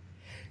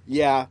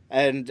 Yeah,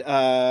 and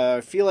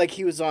I feel like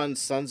he was on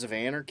Sons of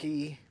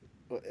Anarchy.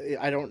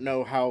 I don't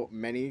know how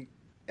many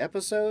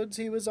episodes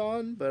he was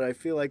on, but I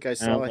feel like I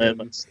saw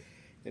him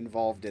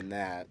involved in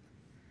that.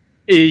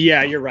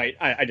 Yeah, you're right.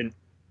 I didn't.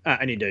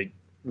 I need to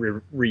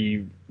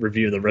review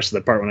the rest of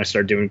the part when I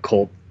start doing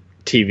cult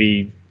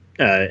TV,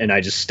 and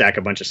I just stack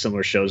a bunch of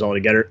similar shows all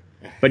together.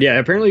 But yeah,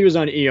 apparently he was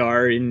on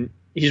ER, and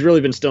he's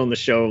really been still in the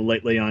show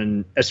lately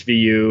on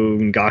SVU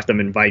and Gotham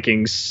and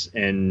Vikings,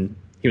 and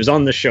he was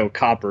on the show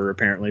Copper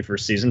apparently for a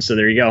season. So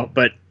there you go.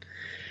 But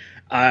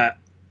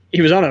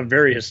he was on a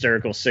very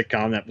hysterical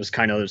sitcom that was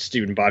kind of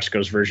Stephen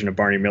Bochco's version of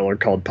Barney Miller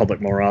called Public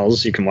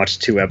Morals. You can watch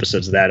 2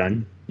 episodes of that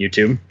on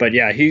YouTube. But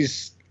yeah,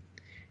 he's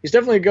he's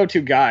definitely a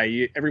go-to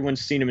guy.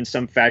 Everyone's seen him in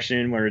some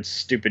fashion, where it's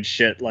stupid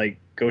shit like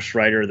Ghost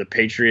Rider, The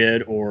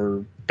Patriot,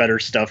 or better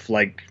stuff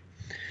like,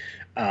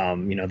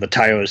 the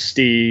Tayo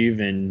Steve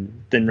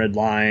and Thin Red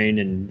Line,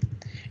 and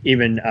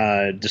even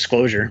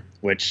Disclosure,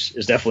 which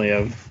is definitely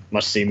a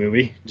must-see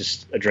movie,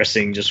 just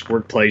addressing just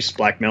workplace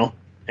blackmail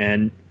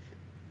and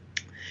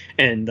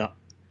the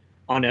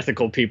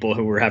unethical people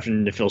who were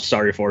having to feel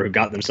sorry for, who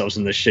got themselves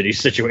in the shitty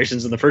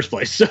situations in the first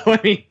place. So I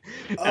mean,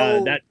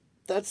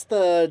 that's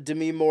the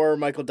Demi Moore,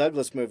 Michael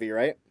Douglas movie,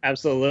 right?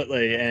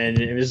 Absolutely. And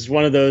it was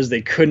one of those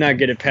they could not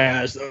get it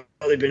past. Oh,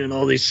 they've been in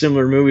all these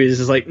similar movies.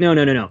 It's like, no.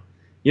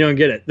 You don't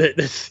get it.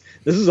 This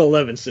is a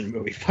Levinson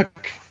movie.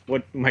 Fuck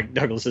what Mike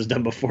Douglas has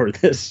done before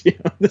this.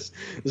 This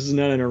is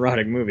not an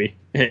erotic movie.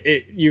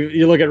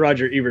 You look at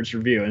Roger Ebert's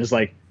review, and it's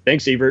like,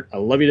 thanks, Ebert. I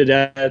love you to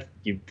death.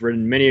 You've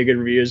written many good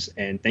reviews,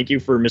 and thank you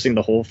for missing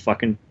the whole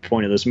fucking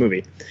point of this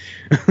movie.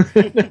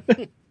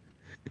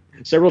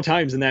 Several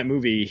times in that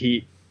movie,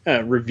 he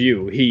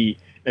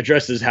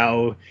addresses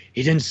how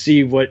he didn't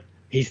see what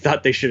he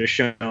thought they should have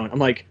shown. I'm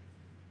like,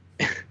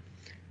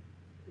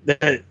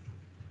 that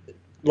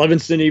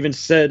Levinson even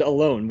said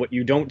alone, what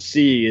you don't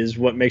see is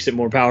what makes it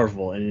more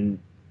powerful. And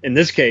in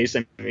this case,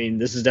 I mean,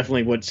 this is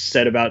definitely what's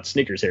said about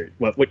Sneakers here.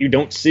 What you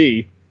don't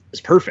see is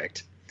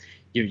perfect.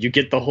 You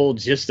get the whole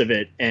gist of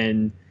it,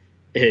 and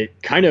it's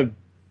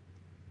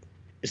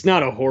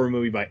not a horror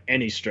movie by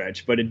any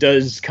stretch, but it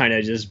does kind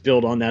of just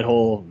build on that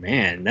whole,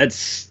 man,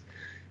 this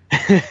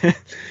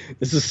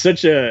is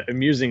such a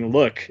amusing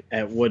look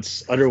at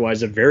what's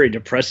otherwise a very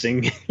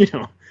depressing,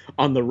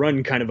 on the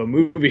run kind of a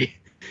movie.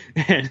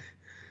 And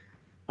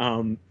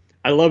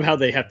I love how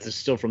they have to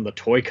steal from the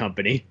toy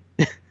company.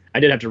 I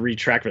did have to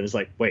retract for this.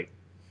 Like, wait,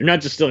 they're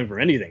not just stealing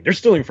from anything. They're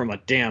stealing from a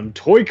damn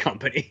toy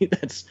company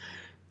that's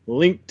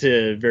linked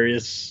to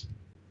various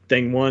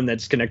thing 1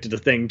 that's connected to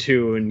thing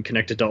 2 and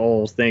connected to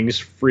all things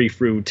free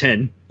through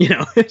 10.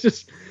 It's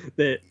just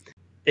that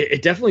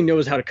it definitely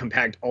knows how to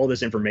compact all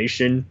this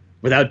information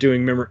without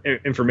doing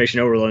information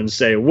overload and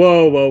say,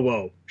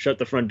 whoa, shut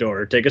the front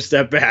door, take a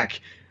step back,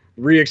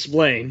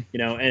 re-explain,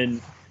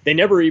 and they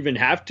never even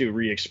have to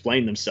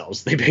re-explain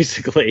themselves. They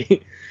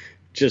basically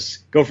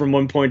just go from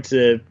one point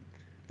to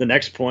the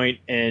next point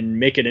and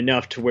make it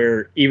enough to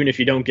where even if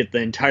you don't get the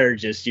entire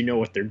gist, you know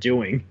what they're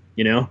doing,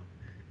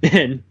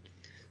 And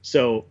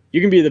so you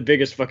can be the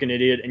biggest fucking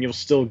idiot and you'll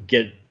still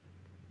get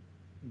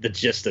the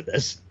gist of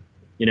this.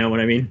 You know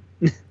what I mean?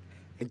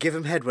 And give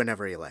him head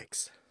whenever he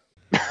likes.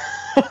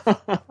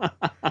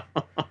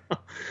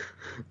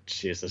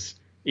 Jesus.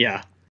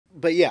 Yeah.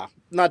 But yeah,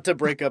 not to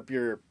break up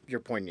your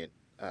poignant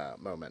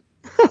moment.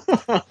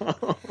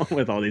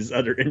 With all these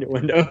other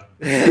innuendo.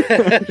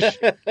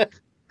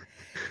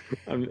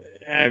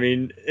 I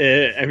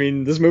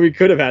mean, this movie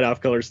could have had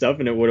off-color stuff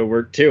and it would have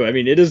worked too. I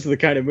mean, it is the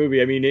kind of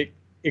movie, I mean, it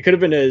could have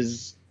been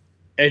as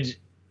edgy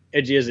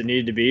as it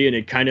needed to be, and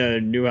it kind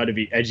of knew how to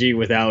be edgy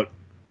without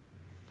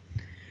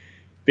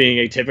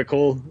being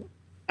atypical.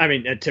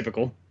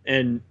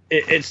 And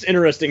it's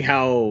interesting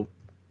how,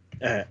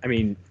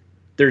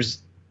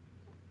 there's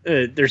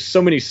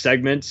so many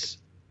segments,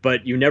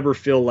 but you never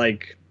feel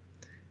like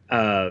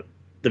the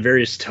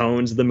various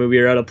tones of the movie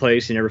are out of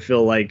place. You never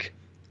feel like,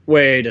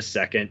 wait a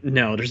second,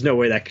 no, there's no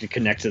way that could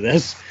connect to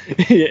this.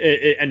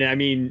 And I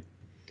mean,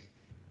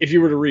 if you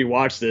were to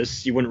rewatch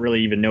this, you wouldn't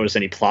really even notice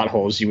any plot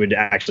holes. You would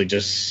actually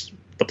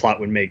the plot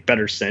would make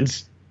better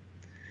sense.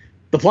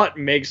 The plot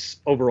makes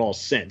overall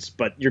sense,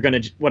 but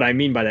what I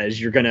mean by that is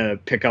you're going to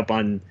pick up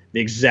on the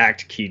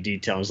exact key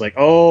details. Like,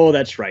 oh,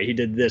 that's right, he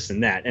did this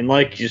and that. And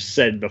like you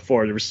said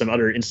before, there were some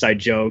other inside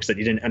jokes that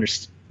you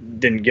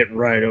didn't get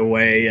right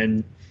away.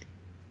 And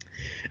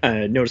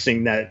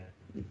noticing that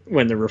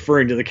when they're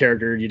referring to the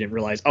character, you didn't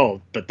realize,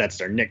 oh, but that's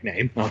their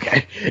nickname.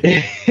 Okay.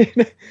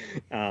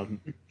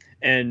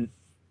 And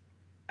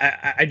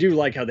I do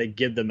like how they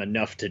give them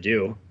enough to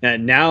do.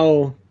 And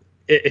now,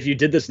 if you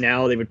did this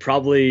now, they would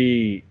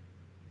probably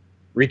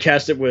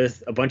recast it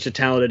with a bunch of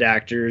talented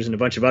actors and a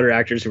bunch of other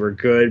actors who are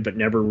good, but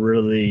never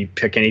really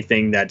pick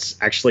anything that's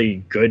actually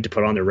good to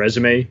put on their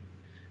resume.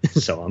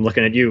 So I'm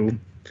looking at you,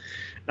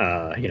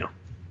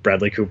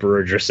 Bradley Cooper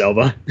or Idris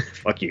Elba.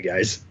 Fuck you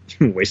guys.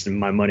 Wasting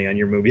my money on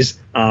your movies.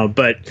 Tell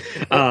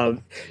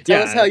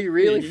us how you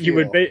really feel. You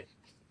would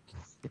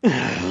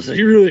so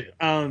you really,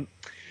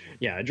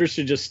 Idris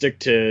should just stick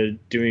to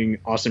doing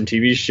awesome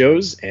TV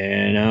shows.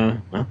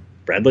 And,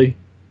 Bradley,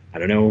 I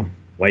don't know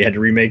why you had to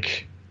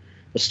remake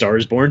A Star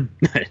Is Born.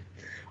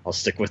 I'll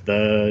stick with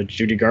the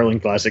Judy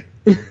Garland classic.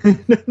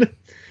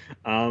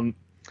 After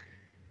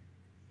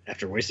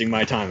wasting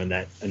my time in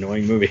that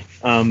annoying movie.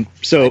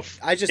 So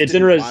I just it's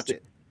didn't interesting. watch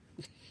it.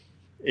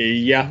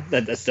 Yeah,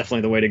 that's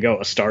definitely the way to go.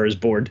 A Star Is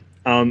Born.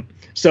 But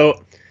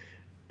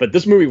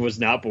this movie was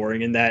not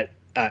boring in that,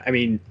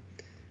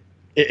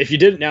 if you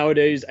did it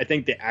nowadays, I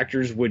think the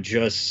actors would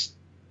just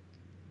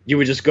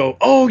go,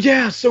 oh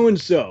yeah,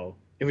 so-and-so.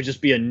 It would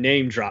just be a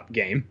name drop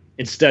game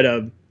instead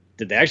of,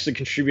 did they actually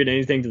contribute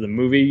anything to the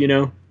movie,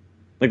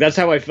 Like, that's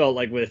how I felt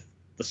like with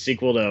the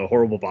sequel to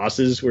Horrible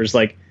Bosses, where it's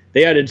like,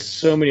 they added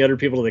so many other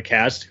people to the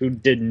cast who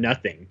did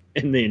nothing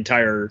in the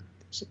entire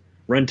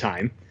runtime.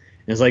 And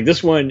it's like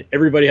this one,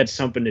 everybody had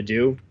something to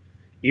do,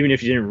 even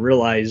if you didn't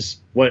realize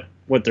what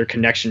their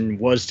connection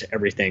was to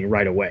everything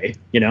right away,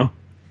 you know?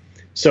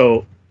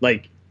 So,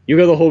 like, you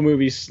go the whole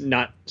movie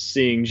not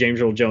seeing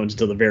James Earl Jones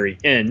till the very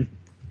end,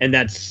 and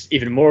that's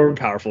even more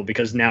powerful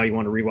because now you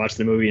want to rewatch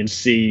the movie and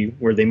see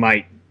where they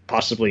might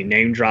possibly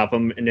name drop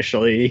him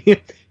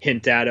initially,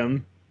 hint at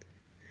him.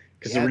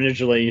 Because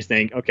originally you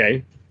think,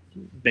 okay,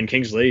 Ben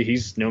Kingsley,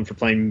 he's known for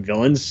playing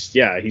villains.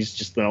 Yeah, he's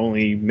just the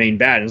only main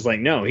bad. And it's like,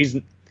 no,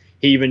 he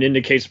even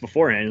indicates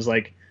beforehand, it's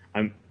like,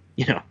 I'm,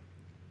 you know,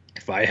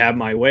 if I have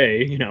my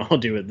way, you know, I'll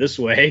do it this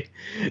way.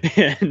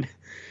 And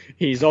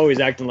he's always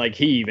acting like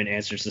he even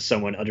answers to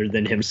someone other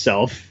than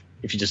himself,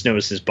 if you just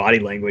notice his body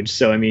language.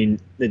 So, I mean,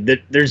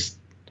 it's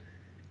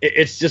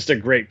just a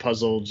great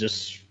puzzle,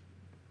 just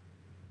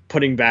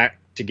putting back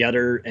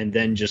together and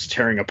then just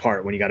tearing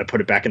apart when you got to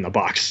put it back in the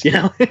box, you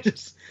know?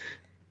 Just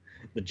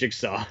the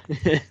jigsaw.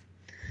 But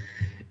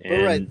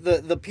right,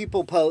 the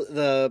people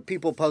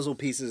puzzle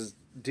pieces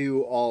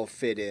do all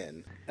fit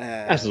in.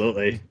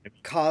 Absolutely.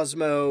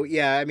 Cosmo,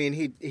 yeah, I mean,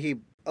 he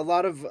a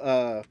lot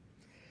of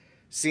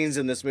scenes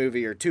in this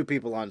movie are two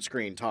people on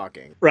screen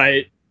talking.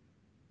 Right.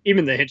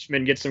 Even the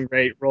henchman gets some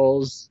great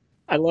roles.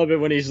 I love it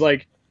when he's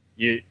like,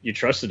 you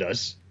trusted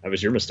us. That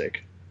was your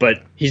mistake.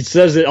 But he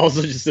says it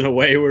also just in a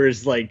way where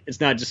it's like,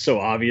 it's not just so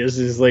obvious.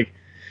 It's like,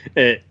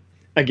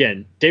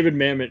 again, David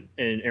Mamet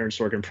and Aaron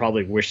Sorkin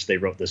probably wish they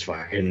wrote this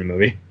far in the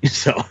movie.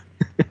 So,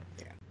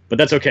 but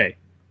that's okay.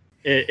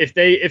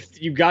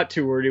 If you got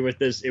too wordy with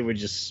this, it would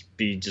just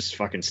be just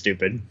fucking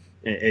stupid.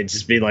 It'd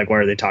just be like, why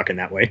are they talking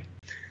that way?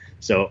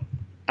 So,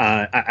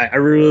 I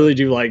really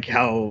do like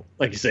how,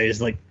 like you say,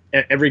 it's like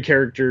every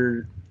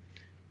character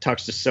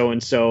talks to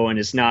so-and-so, and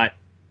it's not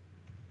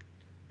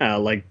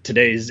like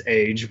today's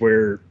age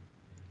where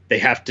they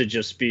have to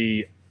just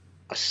be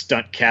a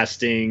stunt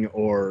casting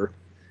or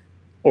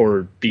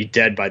be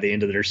dead by the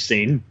end of their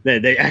scene.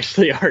 They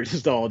actually are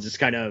just all just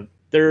kind of,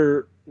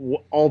 they're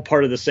all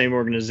part of the same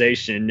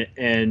organization.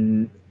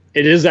 And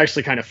it is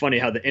actually kind of funny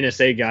how the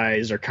NSA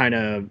guys are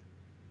kind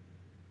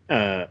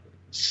of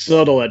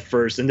subtle at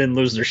first and then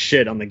lose their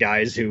shit on the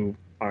guys who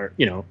are,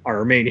 you know,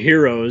 our main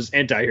heroes,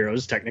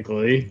 anti-heroes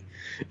technically.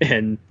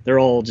 And they're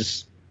all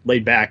just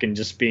laid back and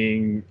just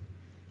being,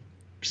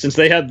 since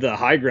they had the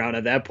high ground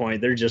at that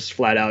point, they're just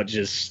flat out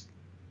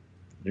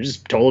they're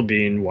just told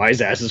being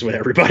wise asses with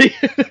everybody.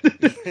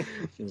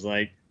 It's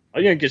like,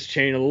 I'll yank his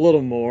chain a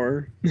little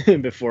more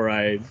before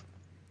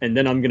and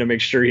then I'm going to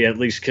make sure he at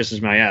least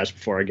kisses my ass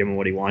before I give him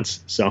what he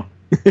wants. So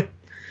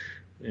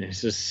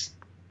it's just,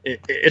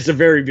 it's a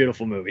very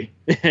beautiful movie.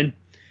 And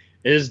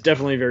it is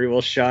definitely very well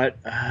shot.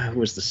 Who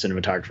was the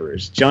cinematographer?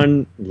 It's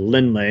John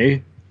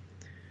Lindley,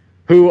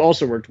 who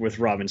also worked with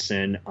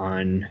Robinson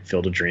on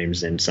Field of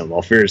Dreams and Some of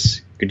All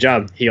Fears. Good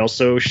job. He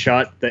also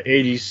shot the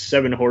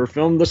 87 horror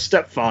film The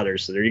Stepfather.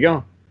 So there you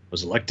go.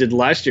 Was elected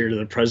last year to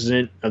the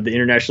president of the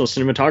International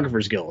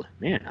Cinematographers Guild.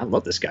 Man, I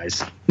love this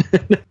guy's.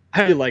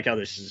 I really like how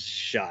this is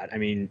shot. I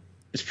mean,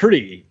 it's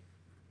pretty,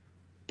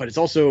 but it's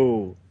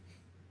also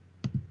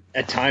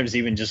at times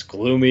even just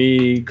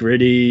gloomy,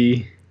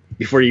 gritty,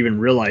 before you even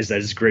realize that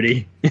it's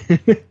gritty.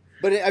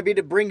 But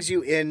it brings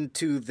you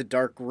into the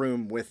dark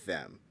room with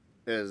them,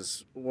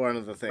 is one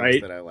of the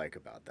things that I like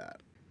about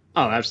that.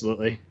 Oh,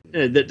 absolutely.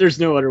 There's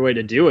no other way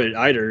to do it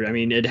either. I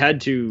mean, it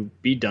had to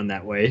be done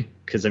that way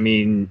because, I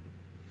mean,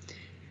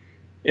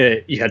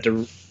 you had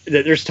to.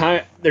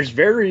 There's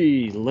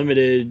very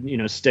limited, you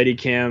know,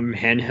 Steadicam,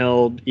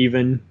 handheld,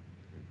 even,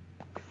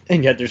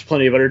 and yet there's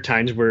plenty of other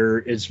times where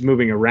it's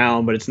moving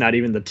around, but it's not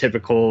even the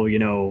typical, you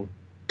know,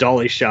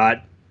 dolly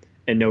shot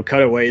and no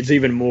cutaway. It's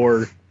even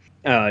more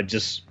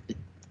just.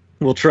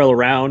 Will trail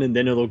around and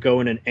then it'll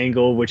go in an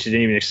angle which you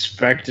didn't even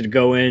expect it to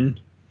go in.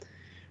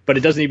 But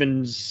it doesn't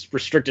even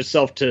restrict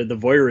itself to the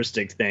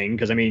voyeuristic thing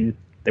because, I mean,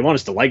 they want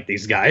us to like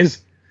these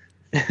guys.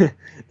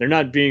 They're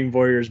not being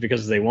voyeurs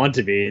because they want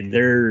to be.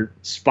 They're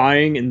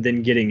spying and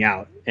then getting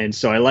out. And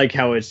so I like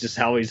how it's just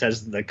always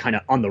has the kind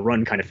of on the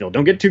run kind of feel.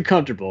 Don't get too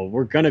comfortable.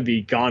 We're going to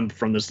be gone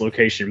from this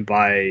location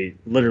by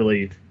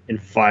literally in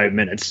 5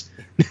 minutes.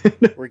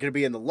 We're going to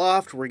be in the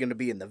loft. We're going to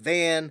be in the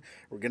van.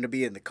 We're going to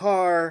be in the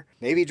car.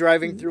 Maybe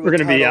driving through We're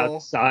going to be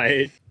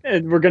outside.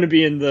 And we're going to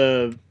be in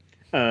the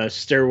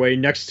stairway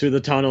next to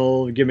the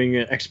tunnel giving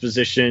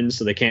exposition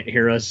so they can't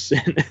hear us.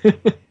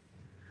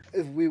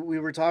 We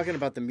were talking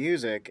about the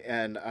music,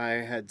 and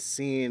I had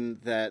seen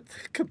that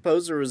the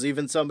composer was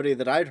even somebody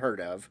that I'd heard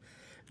of,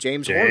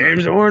 James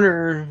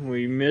Horner.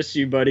 We miss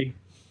you, buddy.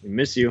 We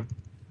miss you.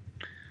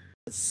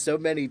 So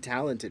many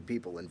talented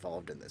people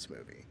involved in this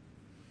movie.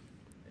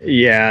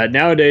 Yeah,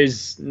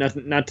 nowadays,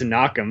 not to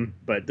knock him,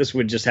 but this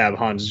would just have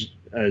Hans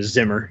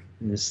Zimmer.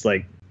 And it's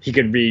like he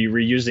could be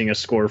reusing a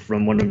score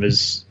from one of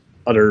his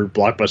other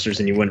blockbusters,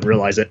 and you wouldn't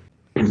realize it.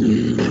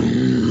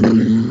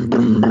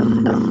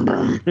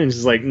 And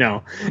it's like,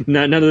 no,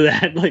 none of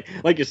that.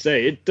 Like you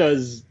say, it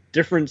does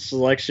different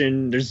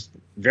selection. There's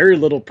very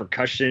little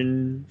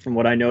percussion from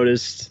what I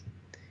noticed.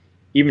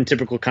 even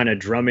typical kind of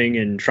drumming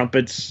and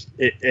trumpets.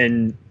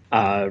 And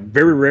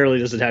very rarely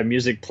does it have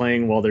music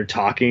playing while they're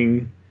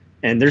talking.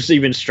 And there's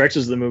even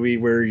stretches of the movie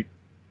where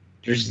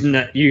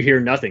you hear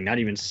nothing, not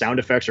even sound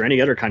effects or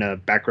any other kind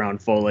of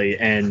background Foley.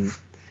 And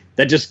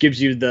that just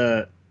gives you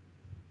that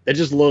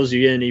just lulls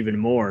you in even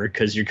more,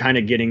 because you're kind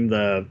of getting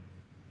the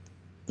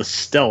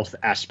stealth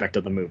aspect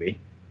of the movie.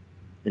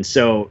 And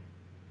so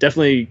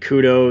definitely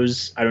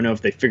kudos. I don't know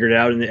if they figured it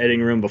out in the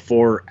editing room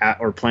before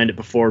or planned it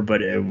before,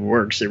 but it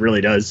works. It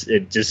really does.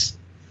 It just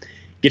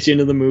gets you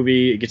into the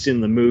movie. It gets you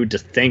in the mood to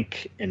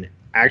think and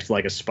act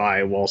like a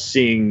spy while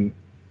seeing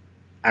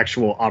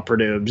actual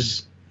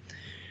operatives.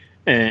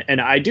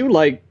 And I do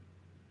like,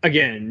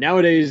 again,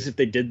 nowadays, if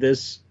they did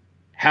this,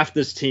 half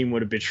this team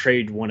would have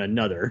betrayed one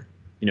another.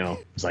 You know,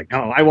 it's like,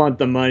 oh, I want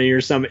the money or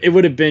something. It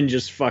would have been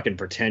just fucking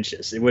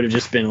pretentious. It would have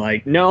just been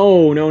like,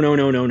 no.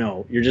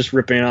 You're just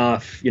ripping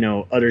off,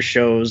 other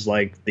shows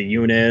like The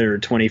Unit or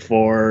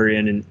 24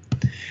 and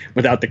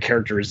without the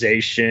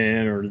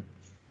characterization or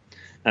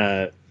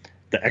the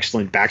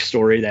excellent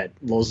backstory that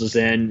lulls us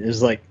in.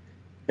 Is like,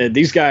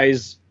 these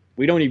guys,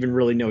 we don't even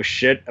really know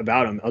shit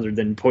about them other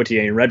than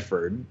Poitier and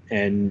Redford.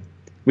 And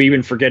we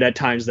even forget at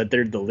times that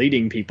they're the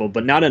leading people,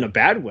 but not in a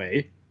bad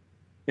way.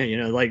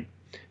 And, like,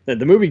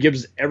 the movie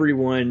gives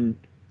everyone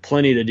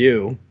plenty to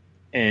do,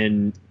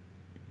 and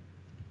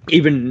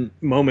even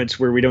moments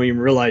where we don't even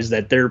realize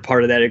that they're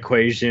part of that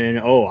equation.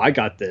 Oh, I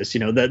got this.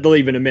 That they'll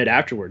even admit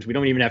afterwards. We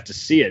don't even have to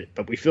see it,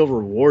 but we feel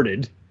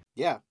rewarded.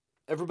 Yeah,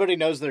 everybody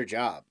knows their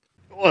job.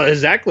 Well,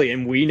 exactly,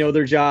 and we know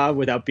their job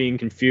without being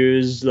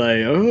confused. Like,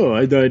 oh,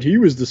 I thought he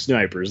was the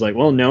sniper. It's like,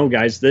 well, no,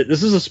 guys,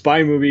 this is a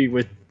spy movie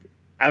with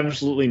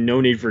absolutely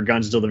no need for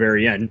guns till the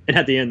very end, and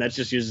at the end, that's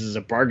just used as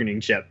a bargaining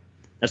chip.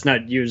 That's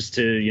not used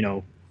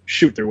to,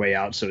 shoot their way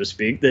out, so to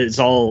speak. It's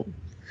all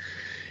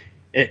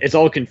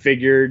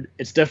configured.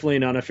 It's definitely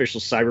an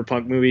unofficial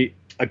cyberpunk movie.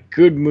 A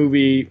good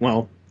movie.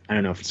 Well, I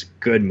don't know if it's a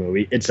good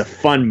movie. It's a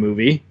fun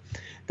movie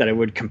that I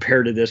would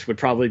compare to this would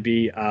probably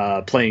be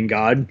Playing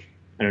God.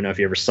 I don't know if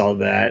you ever saw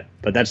that,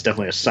 but that's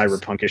definitely a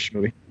cyberpunkish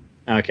movie.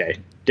 Okay.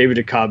 David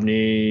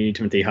Duchovny,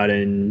 Timothy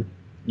Hutton,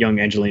 young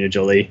Angelina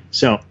Jolie.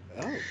 So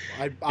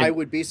I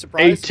would be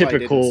surprised if I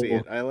didn't atypical. see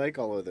it. I like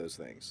all of those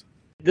things.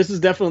 This is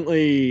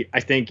definitely,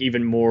 I think,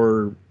 even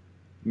more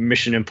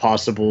Mission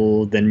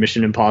Impossible than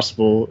Mission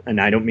Impossible,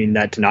 and I don't mean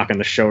that to knock on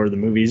the show or the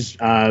movies.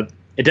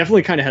 It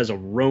definitely kind of has a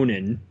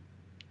Ronin,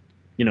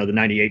 the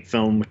 98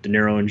 film with De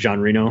Niro and Jean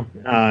Reno.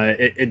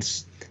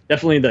 It's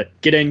definitely the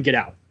get in, get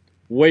out.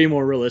 Way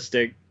more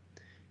realistic.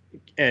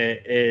 But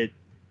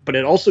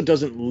it also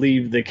doesn't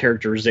leave the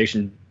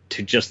characterization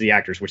to just the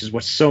actors, which is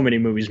what so many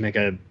movies make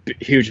a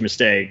huge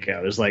mistake.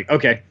 I was like,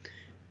 okay,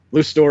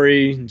 loose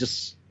story,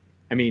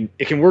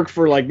 it can work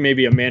for like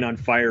maybe a Man on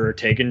Fire or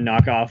Taken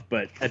knockoff,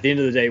 but at the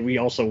end of the day, we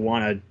also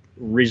want a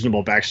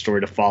reasonable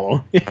backstory to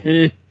follow.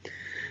 It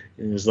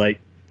was like,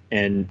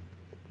 and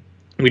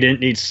we didn't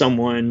need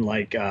someone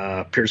like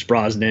Pierce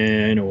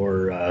Brosnan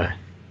or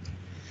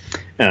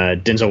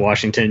Denzel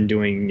Washington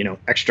doing,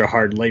 extra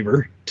hard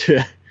labor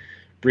to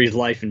breathe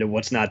life into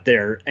what's not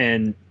there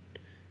and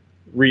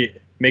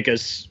make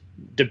us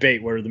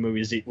debate whether the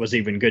movie was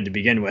even good to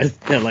begin with.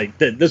 And like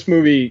this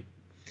movie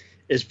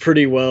is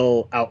pretty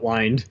well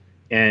outlined,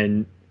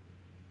 and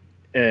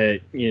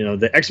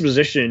the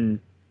exposition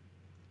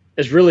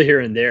is really here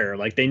and there.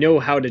 Like, they know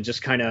how to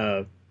just kind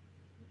of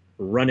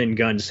run and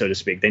gun, so to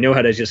speak. They know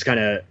how to just kind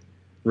of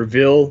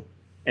reveal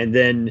and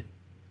then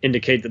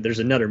indicate that there's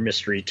another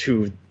mystery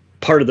to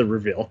part of the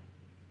reveal.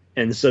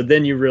 And so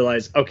then you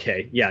realize,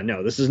 okay, yeah,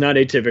 no, this is not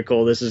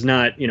atypical. This is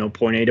not,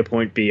 point A to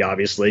point B,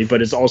 obviously,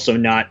 but it's also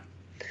not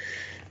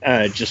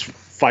just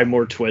 5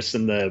 more twists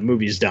and the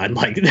movie's done.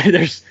 Like,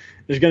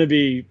 there's going to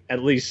be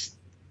at least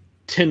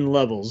 10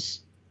 levels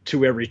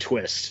to every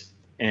twist.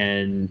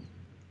 And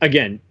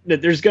again,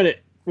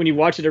 when you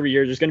watch it every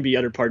year, there's going to be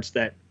other parts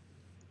that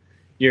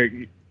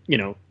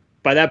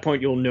by that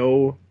point you'll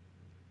know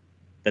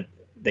that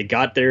they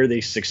got there,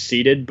 they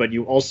succeeded, but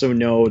you also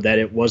know that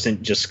it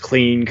wasn't just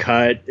clean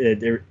cut.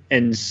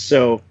 And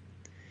so,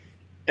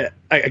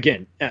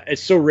 again,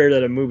 it's so rare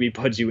that a movie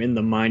puts you in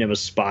the mind of a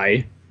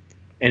spy,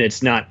 and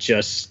it's not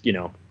just,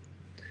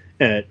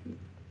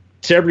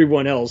 to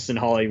everyone else in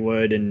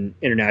Hollywood and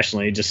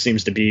internationally, it just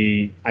seems to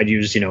be, I'd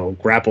use,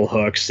 grapple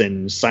hooks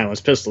and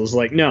silenced pistols.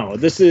 Like, no,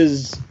 this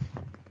is,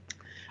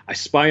 I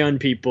spy on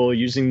people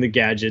using the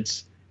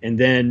gadgets, and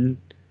then,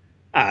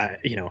 I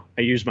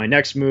use my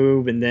next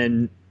move, and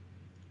then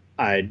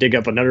I dig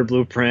up another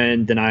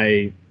blueprint, then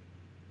I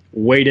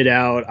wait it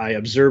out, I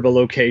observe a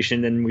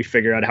location, then we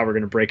figure out how we're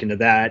going to break into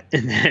that.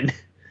 And then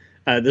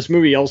this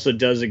movie also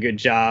does a good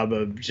job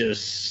of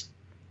just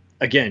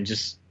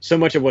so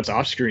much of what's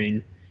off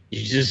screen,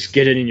 you just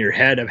get it in your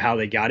head of how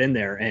they got in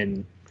there.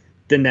 And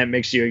then that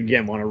makes you,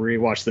 again, want to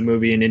rewatch the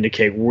movie and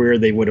indicate where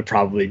they would have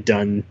probably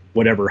done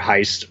whatever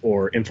heist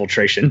or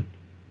infiltration.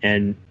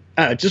 And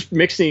just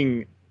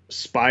mixing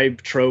spy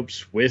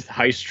tropes with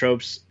heist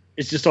tropes,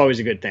 it's just always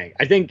a good thing.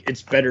 I think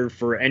it's better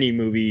for any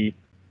movie.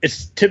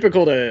 It's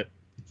typical to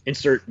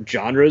insert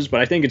genres,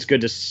 but I think it's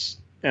good to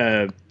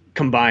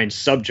combined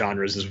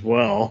subgenres as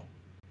well,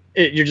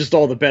 you're just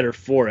all the better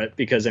for it.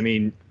 Because, I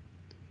mean,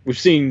 we've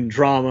seen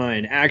drama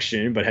and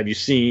action, but have you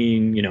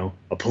seen,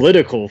 a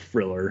political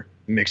thriller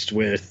mixed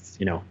with,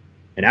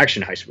 an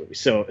action heist movie?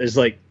 So it's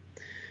like,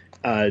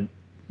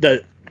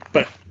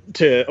 but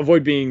to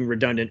avoid being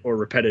redundant or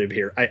repetitive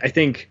here, I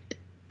think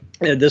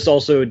this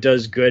also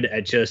does good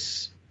at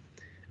just,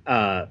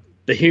 the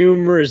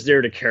humor is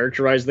there to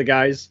characterize the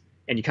guys,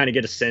 and you kind of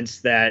get a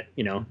sense that,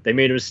 they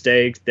made a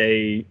mistake,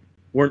 they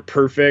weren't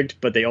perfect,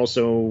 but they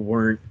also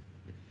weren't,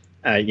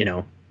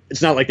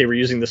 it's not like they were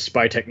using the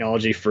spy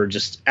technology for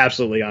just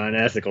absolutely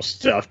unethical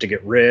stuff to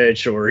get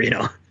rich or,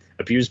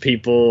 abuse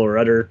people or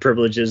other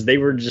privileges. They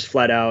were just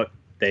flat out,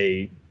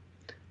 they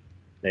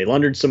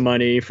laundered some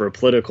money for a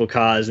political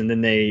cause, and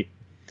then they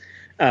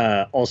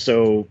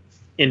also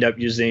end up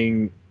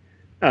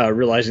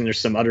realizing there's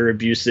some other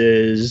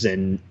abuses,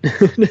 and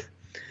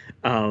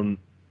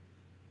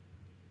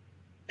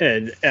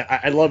and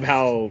I love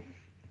how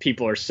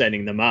people are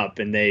setting them up,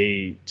 and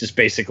they just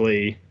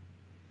basically,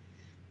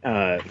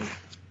 they're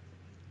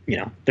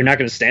not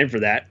going to stand for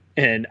that.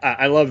 And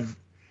I love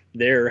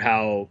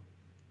how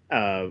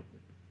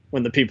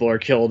when the people are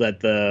killed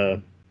at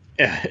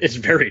it's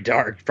very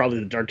dark. Probably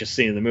the darkest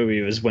scene in the movie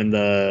was when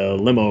the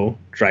limo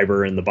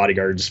driver and the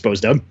bodyguard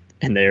disposed of,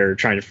 and they're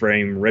trying to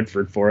frame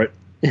Redford for it.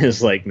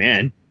 It's like,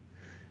 man,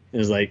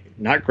 it's like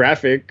not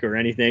graphic or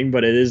anything,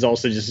 but it is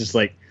also just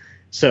like,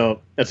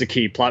 so that's a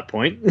key plot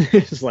point.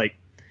 It's like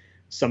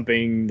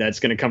something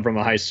that's going to come from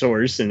a high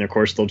source, and of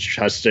course they'll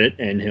trust it,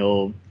 and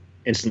he'll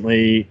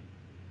instantly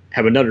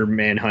have another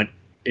manhunt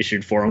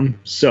issued for him.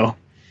 So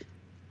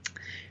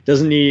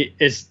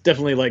it's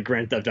definitely like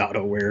Grand Theft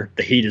Auto where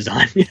the heat is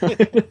on,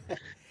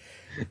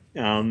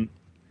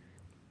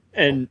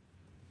 and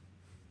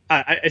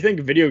I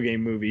think video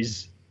game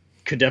movies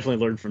could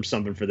definitely learn from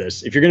something for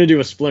this. If you're going to do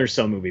a Splinter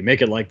Cell movie,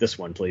 make it like this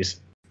one, please.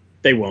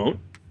 They won't.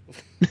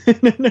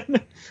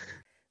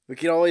 We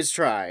can always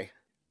try.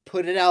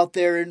 Put it out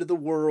there into the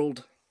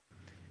world.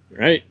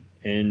 Right.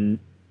 And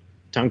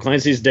Tom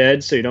Clancy's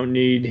dead, so you don't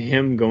need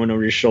him going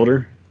over your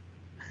shoulder.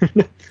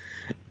 This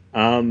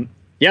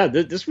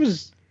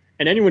was...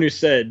 And anyone who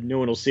said no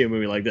one will see a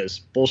movie like this,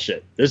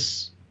 bullshit.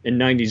 This, in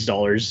 90s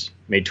dollars,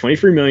 made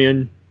 $23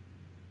 million,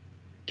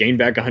 gained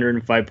back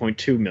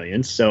 $105.2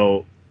 million.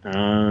 So,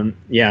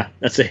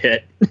 that's a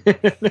hit.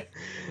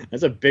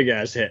 That's a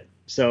big-ass hit.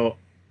 So,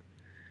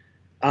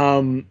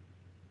 I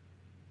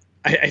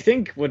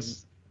think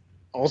what's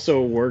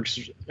also works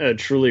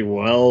truly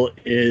well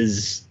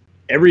is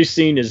every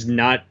scene is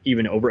not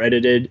even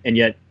over-edited, and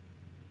yet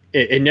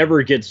it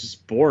never gets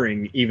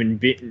boring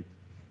even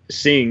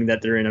seeing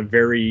that they're in a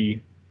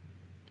very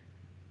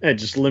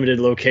just limited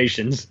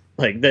locations.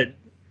 Like that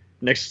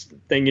next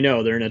thing you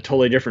know, they're in a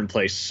totally different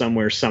place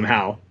somewhere,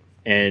 somehow.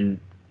 And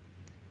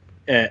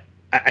I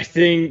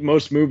think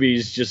most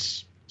movies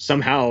just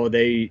somehow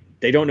they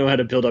don't know how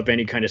to build up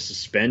any kind of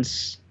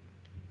suspense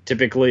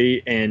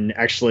typically, and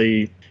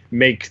actually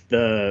make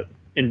the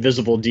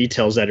invisible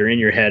details that are in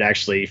your head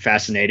actually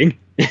fascinating.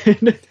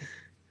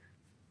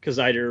 Because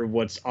either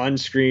what's on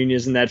screen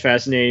isn't that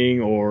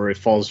fascinating, or it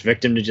falls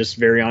victim to just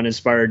very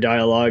uninspired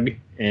dialogue.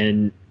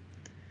 And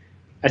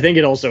I think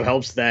it also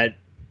helps that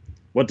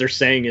what they're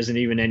saying isn't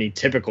even any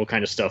typical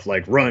kind of stuff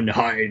like run,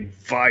 hide,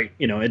 fight.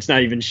 It's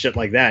not even shit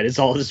like that. It's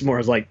all just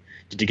more like,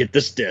 did you get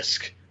this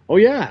disc? Oh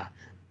yeah,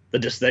 the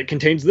disc that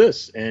contains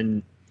this.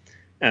 And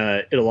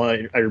it'll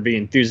either be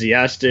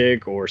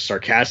enthusiastic or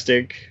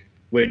sarcastic,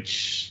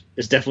 which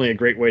is definitely a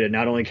great way to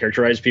not only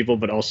characterize people,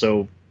 but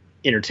also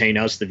entertain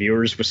us, the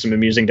viewers, with some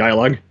amusing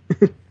dialogue.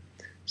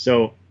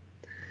 So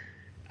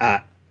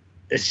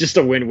it's just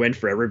a win-win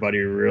for everybody,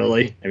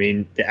 really. I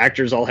mean, the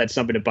actors all had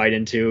something to bite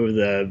into,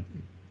 the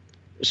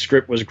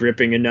script was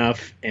gripping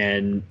enough,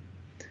 and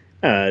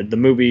the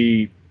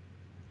movie,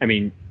 I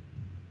mean,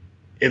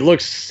 it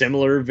looks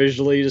similar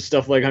visually to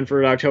stuff like Hunt for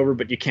Red October,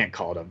 but you can't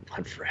call it a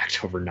Hunt for Red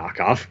October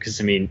knockoff, because,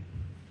 I mean,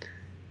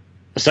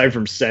 aside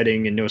from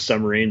setting and no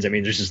submarines, I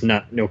mean, there's just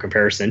no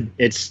comparison.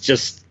 It's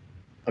just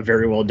a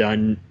very well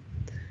done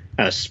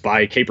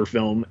spy caper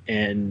film,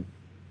 and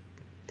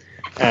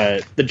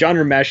the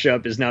genre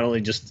mashup is not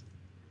only just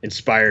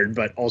inspired,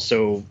 but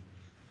also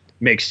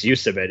makes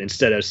use of it,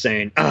 instead of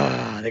saying,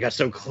 they got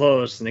so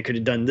close and they could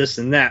have done this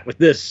and that with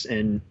this.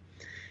 And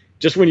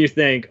just when you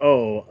think,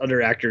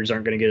 other actors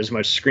aren't going to get as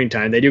much screen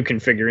time, they do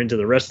configure into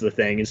the rest of the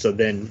thing. And so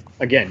then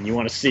again, you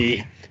want to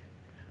see,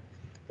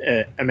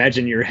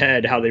 imagine in your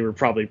head how they were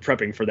probably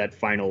prepping for that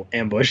final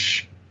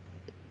ambush.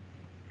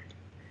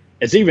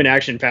 It's even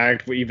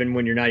action-packed, even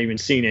when you're not even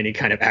seeing any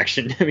kind of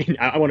action. I mean,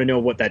 I want to know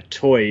what that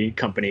toy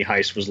company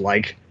heist was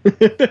like.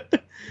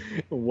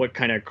 What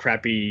kind of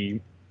crappy,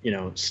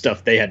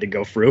 stuff they had to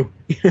go through.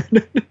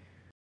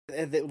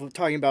 We're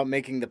talking about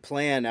making the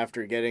plan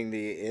after getting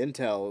the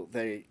intel.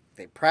 They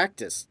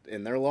practiced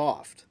in their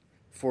loft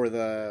for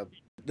the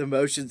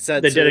motion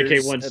sensors. They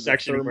dedicate one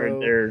section where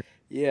they're...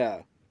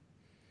 Yeah,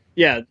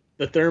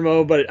 the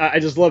thermo, but I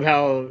just love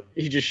how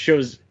he just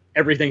shows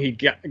everything he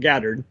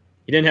gathered.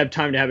 he didn't have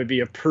time to have it be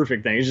a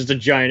perfect thing. It's just a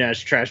giant ass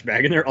trash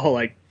bag, and they're all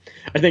like,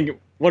 I think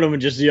one of them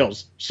just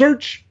yells,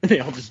 "Search!" and they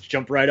all just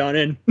jump right on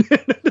in.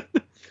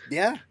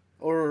 Yeah.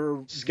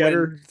 Or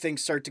Scatter. when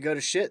things start to go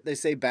to shit, they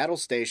say battle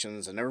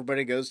stations, and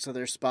everybody goes to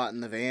their spot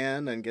in the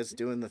van and gets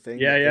doing the thing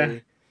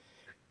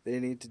they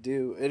need to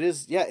do. It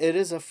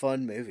is a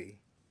fun movie,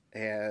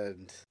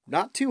 and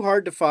not too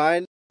hard to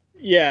find.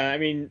 Yeah, I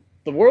mean,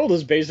 the world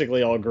is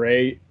basically all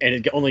gray, and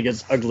it only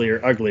gets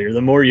uglier.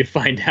 The more you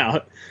find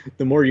out,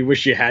 the more you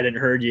wish you hadn't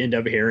heard, you end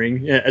up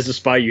hearing. As a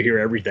spy, you hear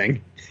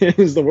everything.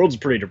 The world's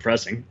pretty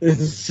depressing.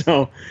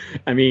 So,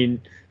 I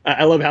mean,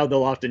 I love how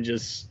they'll often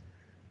just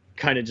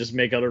kind of just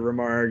make other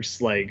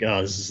remarks like,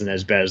 oh, this isn't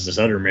as bad as this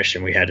other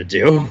mission we had to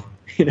do.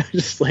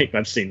 Just like,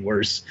 I've seen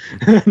worse.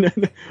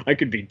 I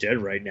could be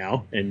dead right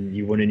now, and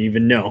you wouldn't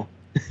even know.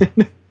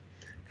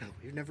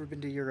 We've never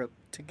been to Europe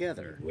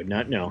together. Would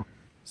not know.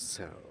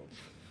 So,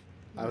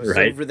 I was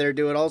over there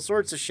doing all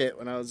sorts of shit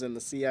when I was in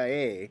the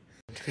CIA.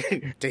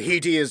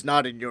 Tahiti is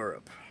not in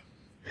Europe.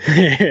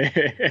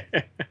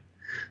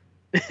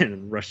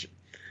 And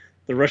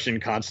the Russian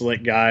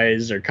consulate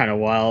guys are kind of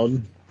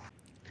wild.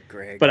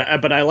 Greg.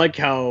 But I like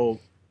how,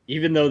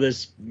 even though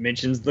this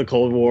mentions the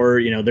Cold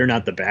War, they're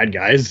not the bad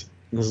guys.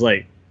 It's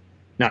like,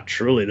 not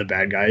truly the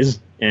bad guys.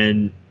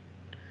 And,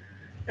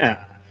 I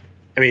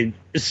mean,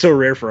 it's so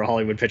rare for a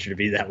Hollywood picture to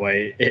be that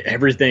way.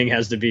 Everything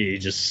has to be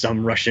just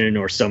some Russian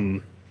or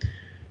some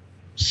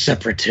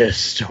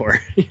separatist or,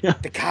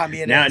 the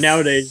communists.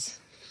 Nowadays,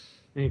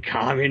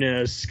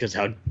 communists, because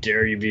how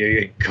dare you be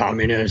a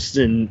communist?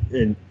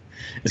 And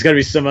it's got to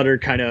be some other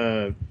kind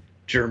of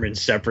German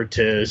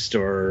separatist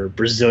or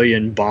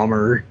Brazilian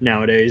bomber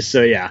nowadays.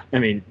 So yeah, I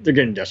mean, they're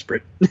getting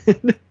desperate.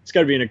 It's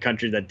got to be in a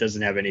country that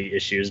doesn't have any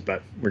issues,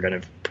 but we're going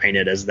to paint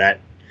it as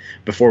that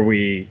before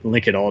we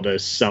link it all to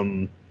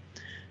some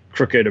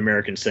crooked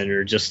American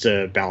senator just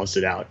to balance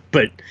it out.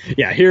 But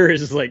yeah, here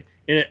is like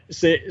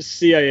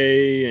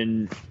CIA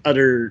and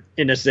other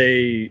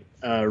NSA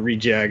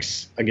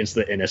rejects against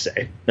the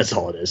NSA. That's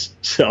all it is.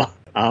 So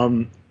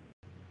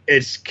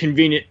it's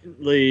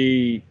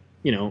conveniently,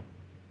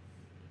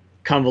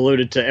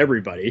 convoluted to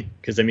everybody,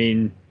 because I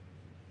mean,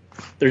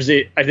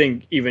 I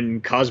think even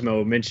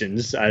Cosmo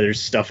mentions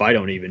there's stuff I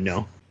don't even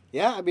know.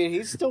 Yeah, I mean,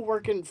 he's still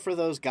working for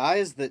those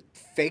guys that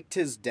faked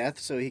his death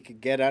so he could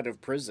get out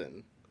of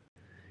prison.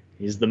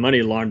 He's the money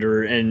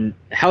launderer, and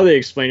how they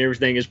explain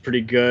everything is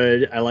pretty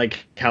good. I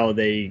like how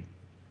they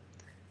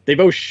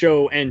both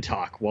show and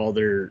talk while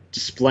they're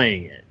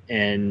displaying it,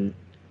 and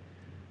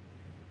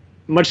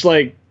much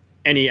like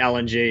any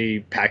Alan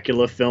J.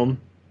 Pakula film,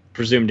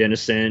 Presumed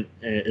Innocent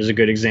is a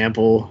good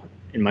example,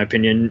 in my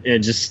opinion.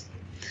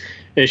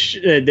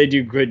 They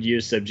do good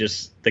use of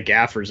just the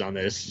gaffers on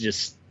this,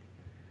 just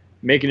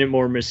making it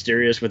more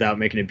mysterious without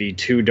making it be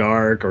too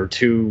dark or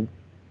too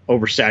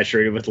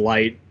oversaturated with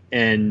light,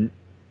 and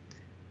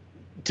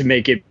to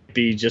make it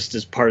be just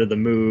as part of the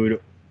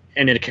mood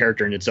and in a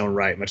character in its own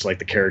right, much like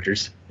the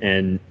characters.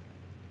 And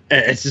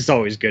it's just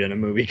always good in a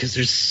movie, because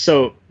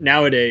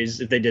nowadays,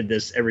 if they did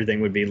this,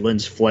 everything would be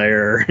lens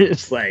flare.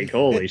 It's like,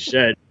 holy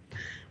shit.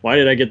 Why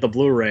did I get the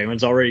Blu-ray when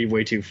it's already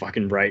way too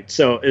fucking bright?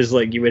 So it's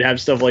like you would have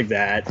stuff like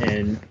that,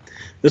 and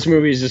this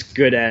movie is just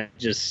good at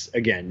just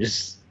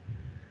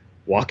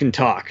walk and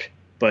talk,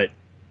 but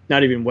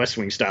not even West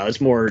Wing style. It's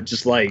more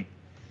just like,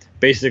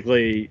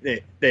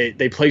 basically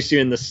they place you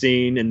in the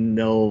scene, and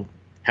they'll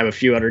have a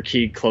few other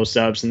key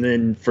close-ups, and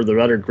then for the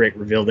other great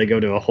reveal, they go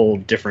to a whole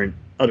different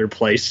other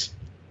place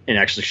and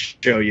actually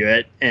show you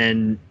it.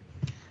 And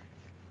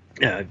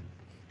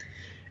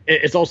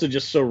it's also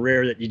just so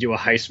rare that you do a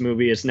heist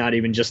movie. It's not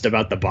even just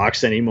about the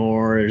box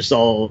anymore. There's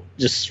all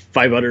just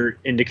 5 other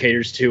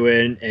indicators to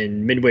it,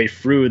 and midway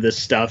through this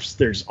stuff,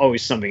 there's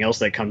always something else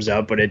that comes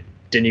up, but it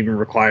didn't even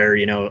require,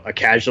 a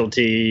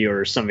casualty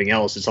or something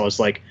else. It's always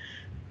like,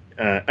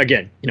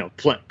 again,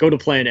 go to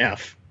plan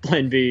F,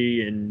 plan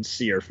B, and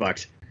C are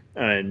fucked.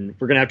 And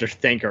we're going to have to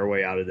think our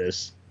way out of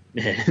this.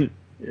 And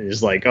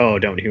it's like, oh,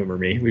 don't humor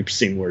me. We've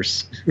seen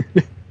worse.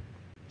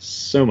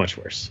 So much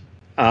worse.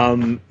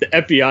 The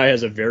FBI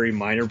has a very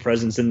minor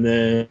presence in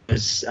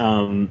this.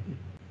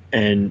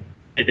 And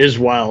it is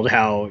wild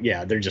how,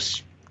 they're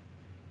just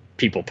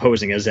people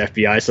posing as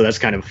FBI. So that's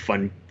kind of a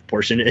fun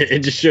portion. It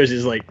just shows you,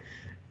 like,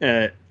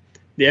 the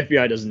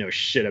FBI doesn't know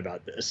shit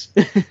about this.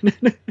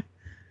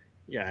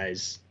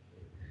 Guys,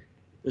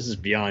 this is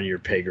beyond your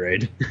pay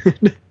grade.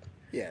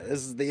 Yeah, this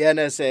is the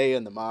NSA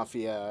and the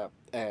Mafia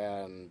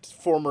and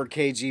former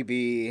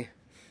KGB.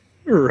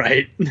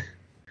 Right.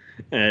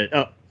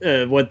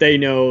 What they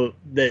know,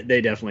 that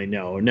they definitely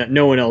know.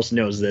 No one else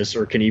knows this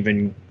or can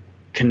even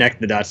connect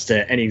the dots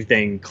to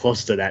anything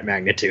close to that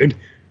magnitude.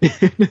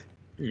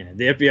 Yeah,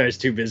 the FBI is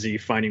too busy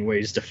finding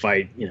ways to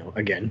fight,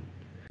 again,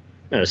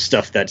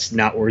 stuff that's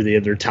not worthy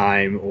of their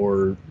time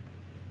or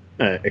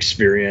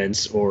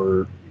experience,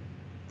 or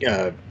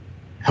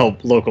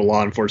help local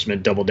law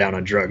enforcement double down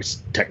on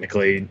drugs,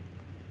 technically,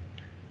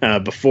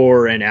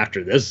 before and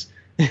after this.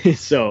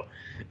 So,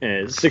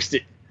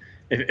 60.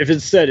 If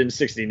it's set in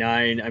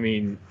 69, I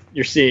mean,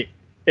 you're seeing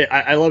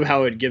I love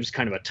how it gives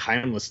kind of a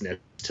timelessness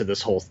to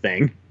this whole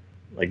thing.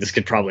 Like, this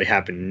could probably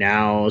happen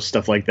now,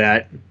 stuff like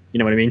that. You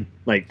know what I mean?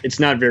 Like, it's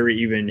not very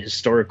even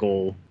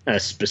historical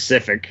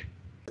specific.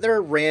 There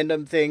are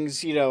random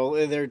things, you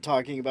know, they're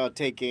talking about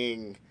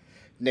taking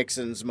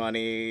Nixon's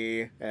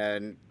money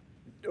and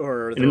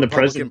in the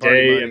present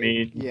day, money. I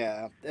mean,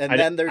 yeah. And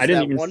then there's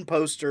that one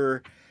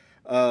poster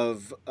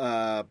of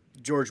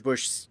George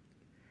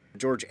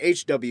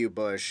H.W.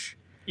 Bush.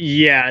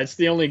 Yeah, it's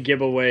the only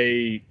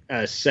giveaway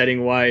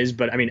setting wise,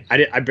 but I mean, I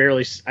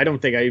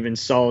don't think I even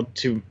saw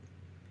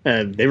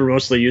they were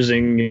mostly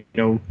using, you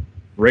know,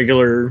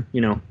 regular, you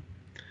know,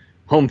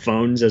 home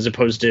phones as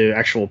opposed to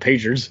actual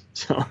pagers.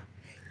 So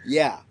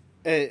yeah,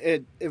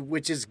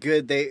 which is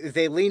good.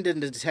 They leaned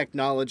into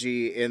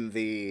technology in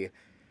the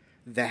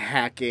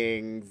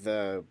hacking,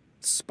 the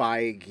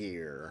spy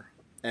gear,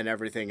 and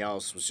everything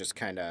else was just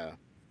kind of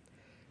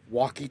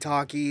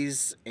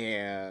walkie-talkies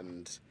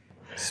and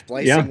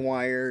splicing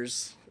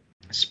wires.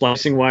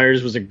 Splicing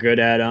wires was a good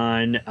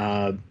add-on.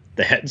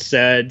 The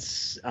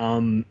headsets,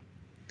 and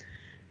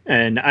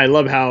I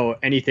love how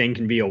anything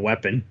can be a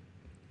weapon,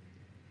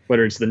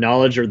 whether it's the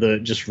knowledge or the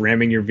just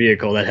ramming your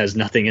vehicle that has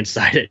nothing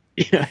inside it.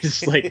 You know,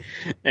 it's like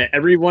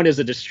everyone is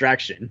a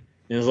distraction.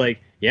 And it's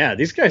like, yeah,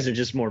 these guys are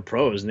just more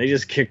pros, and they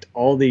just kicked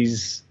all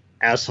these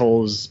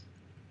assholes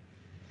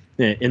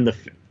in the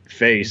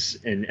face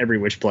in every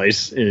which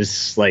place.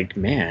 Is like,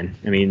 man,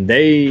 I mean,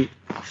 they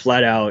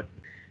flat out,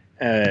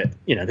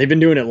 you know, they've been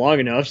doing it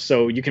long enough,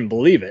 so you can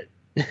believe it.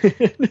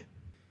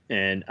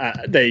 And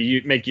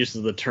they make use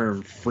of the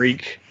term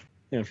freak,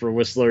 you know, for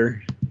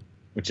Whistler,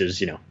 which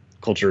is, you know,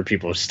 culture of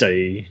people who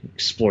study,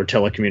 explore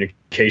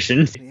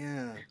telecommunications.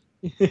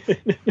 Yeah.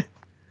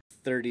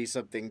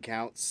 30-something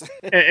counts.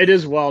 It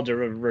is wild to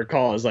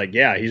recall. It's like,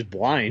 yeah, he's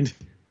blind.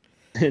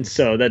 And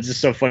so that's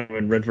just so funny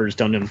when Redford's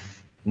telling him,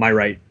 my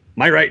right.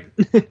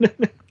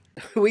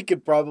 We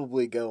could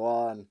probably go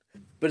on.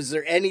 But is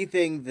there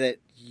anything that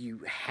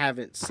you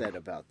haven't said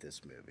about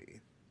this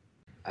movie?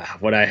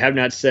 What I have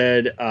not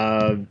said,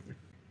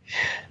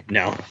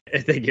 no.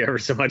 Thank you ever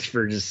so much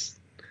for just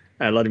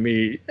letting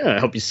me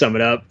help you sum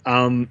it up.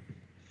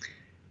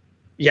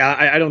 Yeah,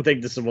 I don't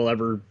think this will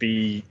ever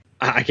be...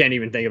 I can't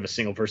even think of a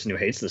single person who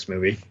hates this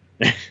movie,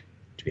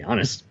 to be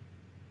honest.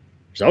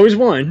 There's always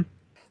one.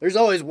 There's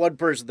always one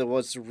person that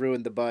wants to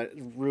ruin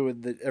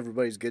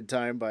everybody's good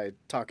time by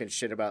talking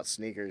shit about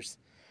sneakers.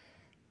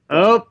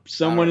 Oh,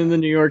 someone in the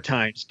New York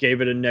Times gave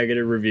it a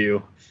negative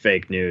review.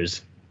 Fake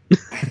news.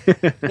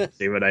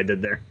 See what I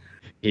did there?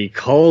 He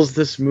calls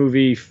this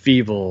movie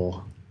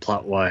feeble,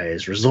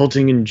 plot-wise,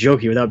 resulting in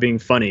jokey without being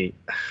funny.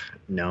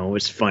 No,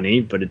 it's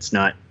funny, but it's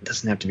not. It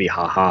doesn't have to be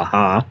ha ha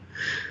ha.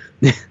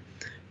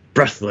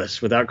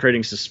 Breathless without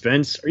creating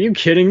suspense. Are you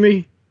kidding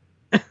me?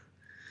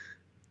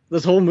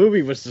 This whole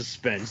movie was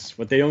suspense.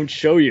 What they don't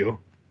show you.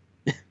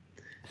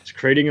 It's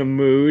creating a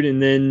mood,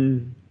 and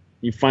then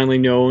you finally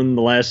know in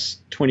the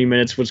last 20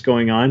 minutes what's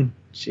going on.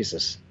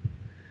 Jesus.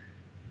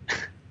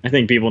 I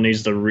think people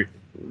needs to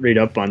read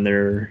up on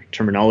their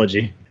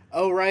terminology.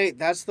 Oh, right.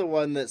 That's the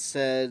one that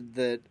said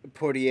that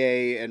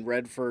Portier and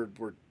Redford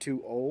were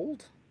too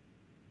old?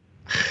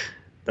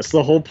 That's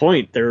the whole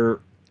point. They're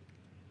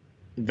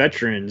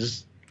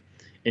veterans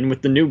in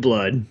with the new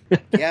blood.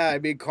 Yeah, I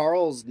mean,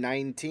 Carl's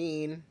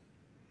 19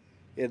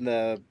 in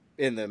the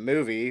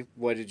movie.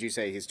 What did you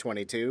say? He's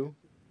 22?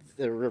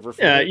 The River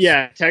Phoenix?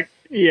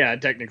 Yeah,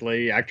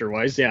 technically,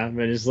 actor-wise, yeah.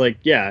 But it's like,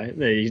 yeah,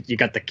 you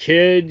got the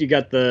kid, you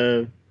got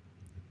the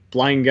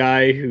blind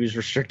guy who's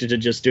restricted to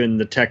just doing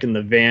the tech in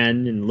the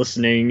van and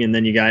listening, and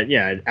then you got,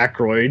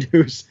 Aykroyd,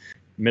 who's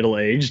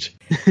middle-aged.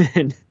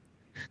 And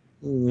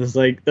it's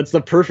like, that's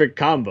the perfect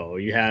combo.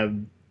 You have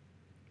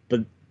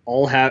the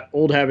old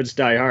habits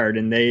die hard,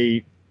 and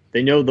they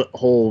know the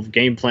whole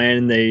game plan,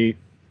 and they,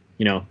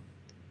 you know,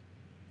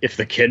 if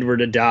the kid were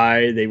to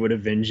die, they would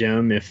avenge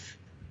him. If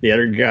the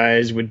other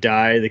guys would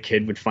die, the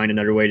kid would find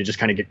another way to just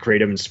kind of get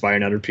creative and spy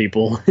on other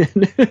people.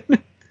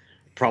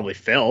 Probably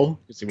fail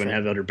because he wouldn't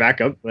have other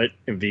backup, but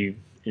it'd be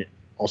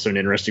also an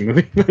interesting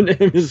movie. But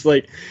it's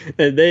like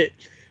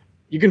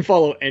you can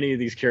follow any of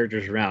these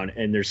characters around,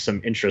 and there's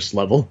some interest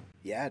level.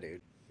 Yeah,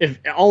 dude. If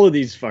all of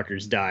these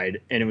fuckers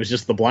died and it was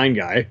just the blind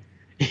guy,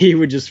 he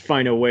would just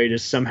find a way to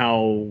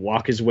somehow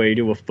walk his way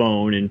to a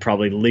phone and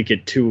probably leak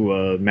it to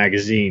a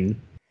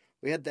magazine.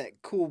 We had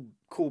that cool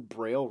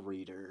Braille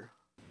reader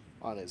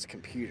on his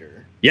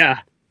computer. Yeah.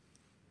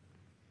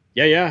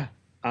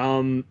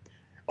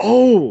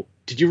 Oh,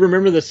 did you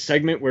remember the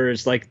segment where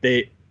it's like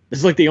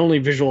it's like the only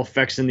visual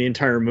effects in the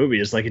entire movie?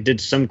 It's like it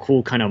did some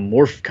cool kind of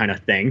morph kind of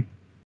thing.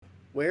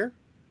 Where?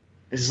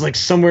 It's like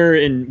somewhere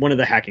in one of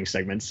the hacking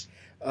segments.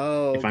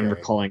 Oh, okay. If I'm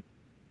recalling.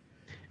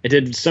 It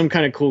did some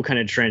kind of cool kind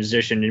of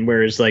transition, and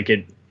where it's like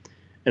it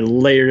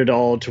layered it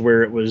all to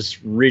where it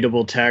was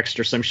readable text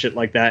or some shit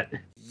like that.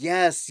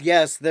 Yes.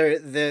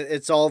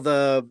 It's all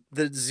the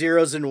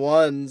zeros and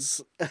ones,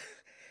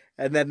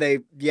 and then they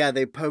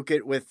poke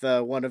it with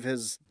one of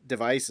his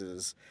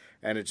devices,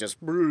 and it just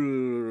what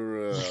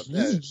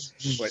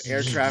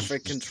air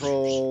traffic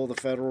control, the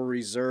Federal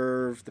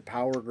Reserve, the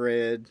power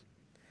grid,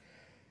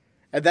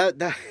 and that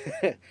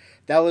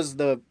that was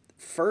the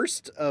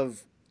first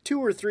of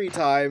 2 or 3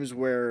 times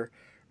where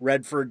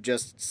Redford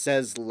just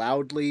says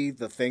loudly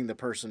the thing the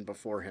person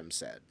before him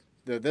said.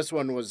 This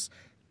one was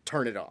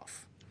turn it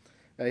off.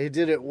 He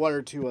did it 1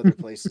 or 2 other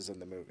places in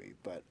the movie,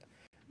 but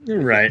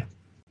right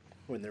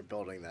when they're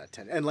building that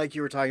tension, and like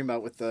you were talking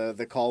about with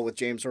the call with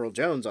James Earl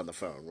Jones on the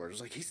phone, where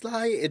it's like he's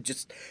lying, it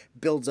just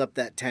builds up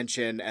that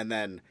tension, and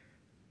then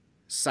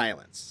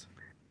silence.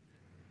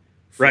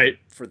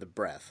 For the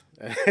breath.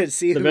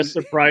 The best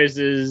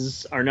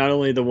surprises are not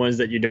only the ones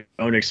that you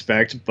don't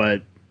expect,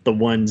 but the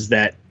ones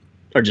that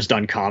are just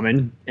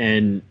uncommon.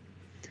 And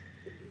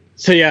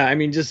so, yeah, I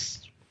mean,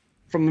 just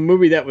from a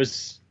movie that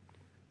was,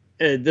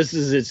 this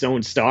is its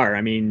own star.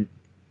 I mean,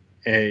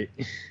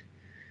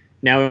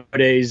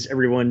 nowadays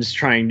everyone's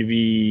trying to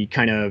be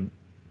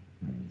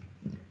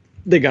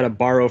they got to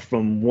borrow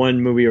from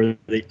one movie or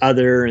the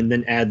other and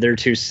then add their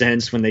 2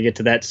 cents when they get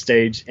to that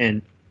stage.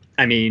 And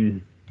I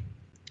mean,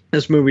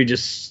 this movie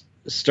just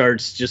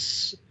starts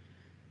just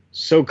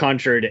so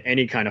contrary to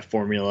any kind of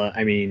formula.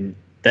 I mean,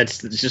 that's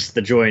just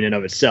the joy in and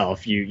of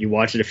itself. You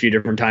watch it a few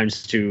different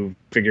times to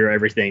figure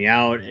everything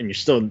out, and you're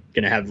still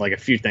going to have like a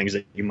few things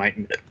that you might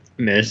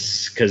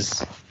miss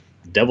because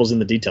the devil's in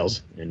the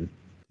details. And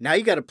now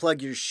you got to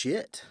plug your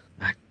shit.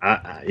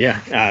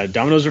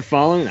 Dominoes are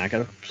falling. I got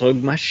to plug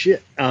my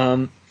shit.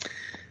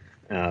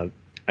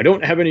 I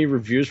don't have any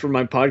reviews for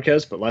my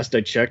podcast, but last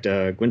I checked,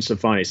 Gwen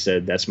Stefani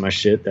said, "That's my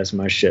shit. That's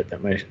my shit.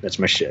 That's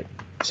my shit."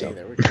 So hey,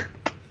 there we go.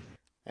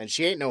 And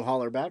she ain't no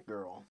holler back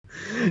girl.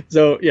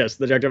 So yes,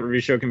 the Jacked Up Review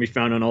Show can be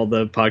found on all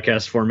the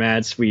podcast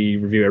formats. We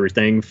review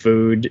everything: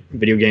 food,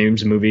 video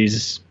games,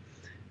 movies,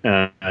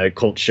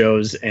 cult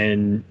shows,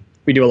 and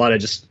we do a lot of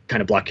just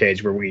kind of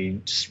blockades where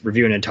we just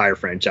review an entire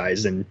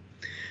franchise. And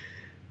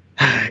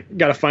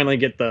got to finally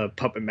get the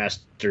Puppet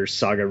Master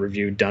Saga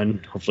review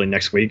done. Hopefully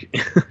next week.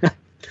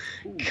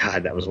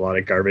 God, that was a lot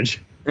of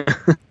garbage.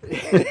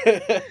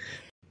 I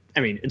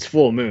mean, it's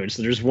full moon,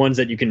 so there's ones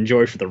that you can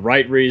enjoy for the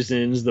right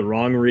reasons, the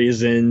wrong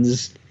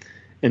reasons,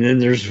 and then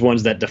there's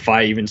ones that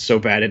defy even so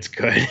bad it's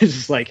good. It's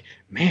just like,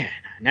 man,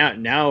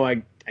 now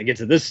I get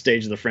to this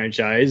stage of the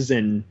franchise,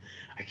 and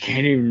I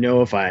can't even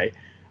know if I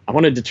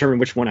want to determine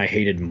which one I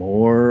hated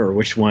more or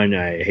which one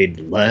I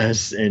hated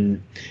less,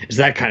 and it's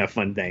that kind of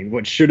fun thing.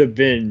 What should have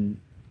been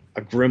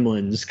a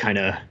Gremlins kind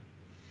of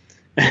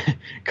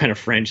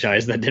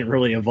franchise that didn't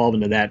really evolve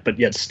into that, but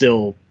yet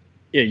still,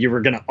 yeah, you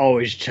were gonna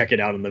always check it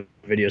out in the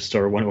video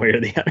store one way or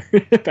the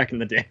other back in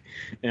the day.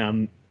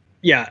 I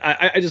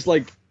just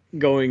like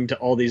going to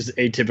all these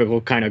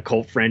atypical kind of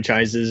cult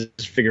franchises,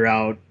 figure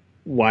out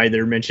why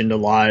they're mentioned a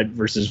lot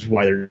versus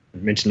why they're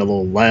mentioned a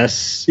little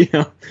less.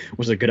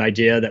 Was a good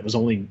idea that was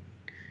only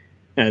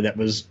that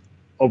was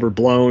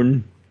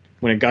overblown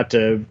when it got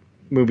to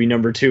movie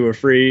number 2 or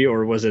 3,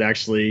 or was it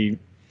actually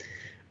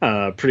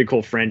pretty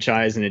cool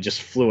franchise and it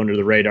just flew under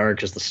the radar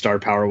because the star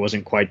power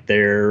wasn't quite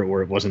there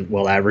or it wasn't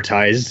well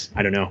advertised?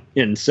 I don't know.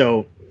 And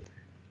so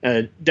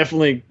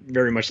definitely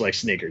very much like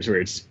Sneakers, where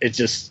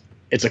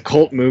it's a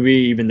cult movie,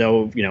 even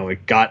though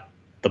it got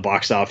the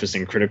box office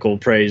and critical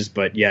praise,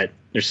 but yet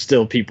there's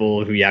still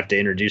people who you have to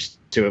introduce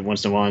to it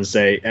once in a while and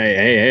say,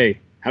 hey,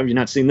 how have you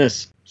not seen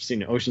this? You've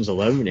seen Ocean's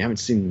 11 and you haven't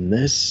seen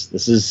this?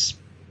 This is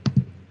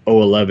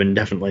 011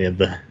 definitely of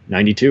the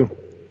 92.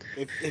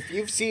 If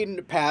you've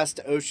seen past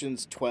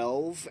Ocean's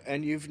 12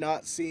 and you've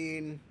not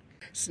seen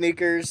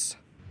Sneakers,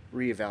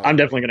 reevaluate. I'm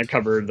definitely going to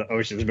cover the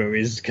Ocean's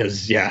movies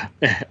because,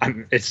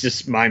 it's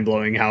just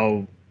mind-blowing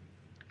how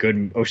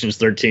good Ocean's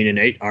 13 and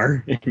 8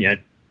 are, and yet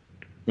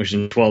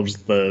Ocean's 12's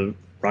the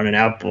rotten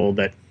apple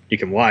that you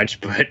can watch,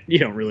 but you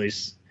don't really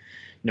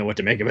know what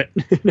to make of it.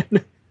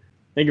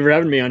 Thank you for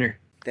having me on here.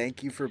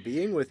 Thank you for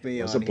being with me.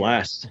 It was a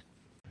blast.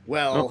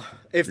 Well,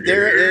 if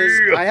there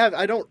is,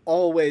 I don't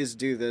always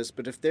do this,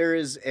 but if there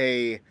is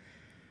a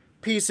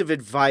piece of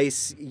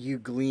advice you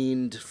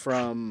gleaned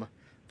from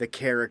the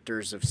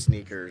characters of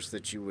Sneakers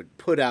that you would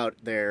put out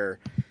there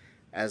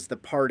as the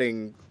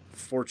parting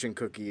fortune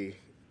cookie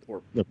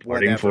or the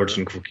parting whatever,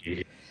 fortune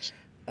cookie.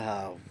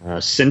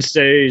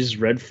 Senseis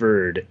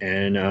Redford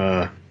and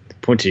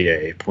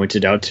Pointier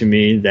pointed out to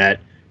me that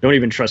don't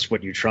even trust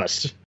what you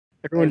trust.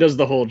 Everyone does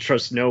the whole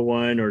trust no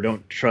one or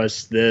don't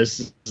trust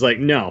this. It's like,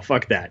 no,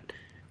 fuck that.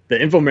 The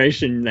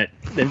information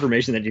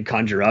that you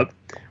conjure up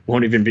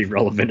won't even be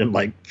relevant in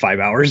like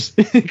 5 hours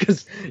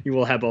because you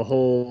will have a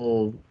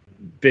whole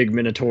big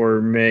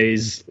Minotaur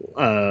maze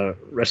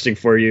resting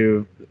for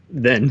you.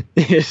 Then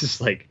it's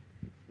just like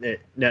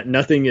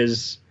nothing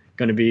is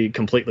going to be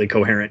completely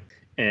coherent.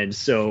 And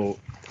so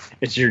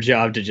it's your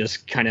job to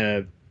just kind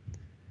of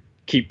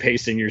keep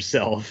pacing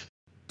yourself.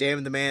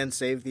 Damn the man,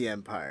 save the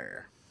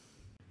empire.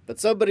 But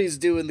somebody's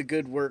doing the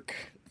good work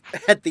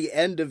at the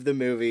end of the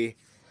movie.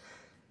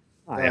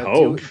 I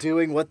hope.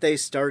 Doing what they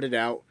started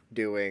out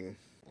doing.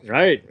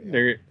 Right. Yeah.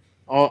 They're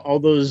all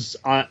those.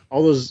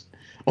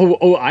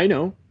 Oh, I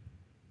know.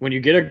 when you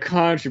get a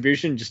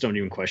contribution, just don't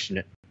even question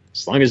it.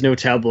 As long as no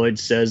tabloid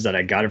says that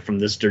I got it from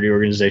this dirty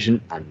organization,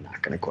 I'm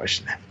not going to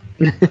question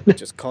that.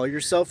 Just call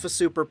yourself a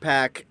super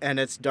PAC, and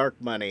it's dark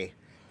money.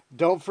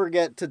 Don't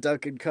forget to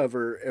duck and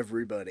cover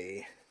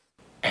everybody.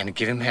 And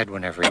give him head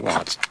whenever he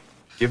wants.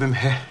 Give him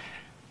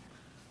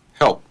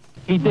help.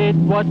 He did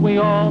what we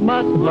all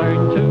must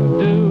learn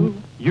to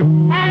do. You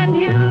and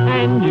you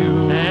and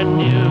you and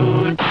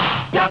you.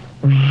 Duck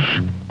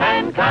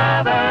and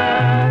cover.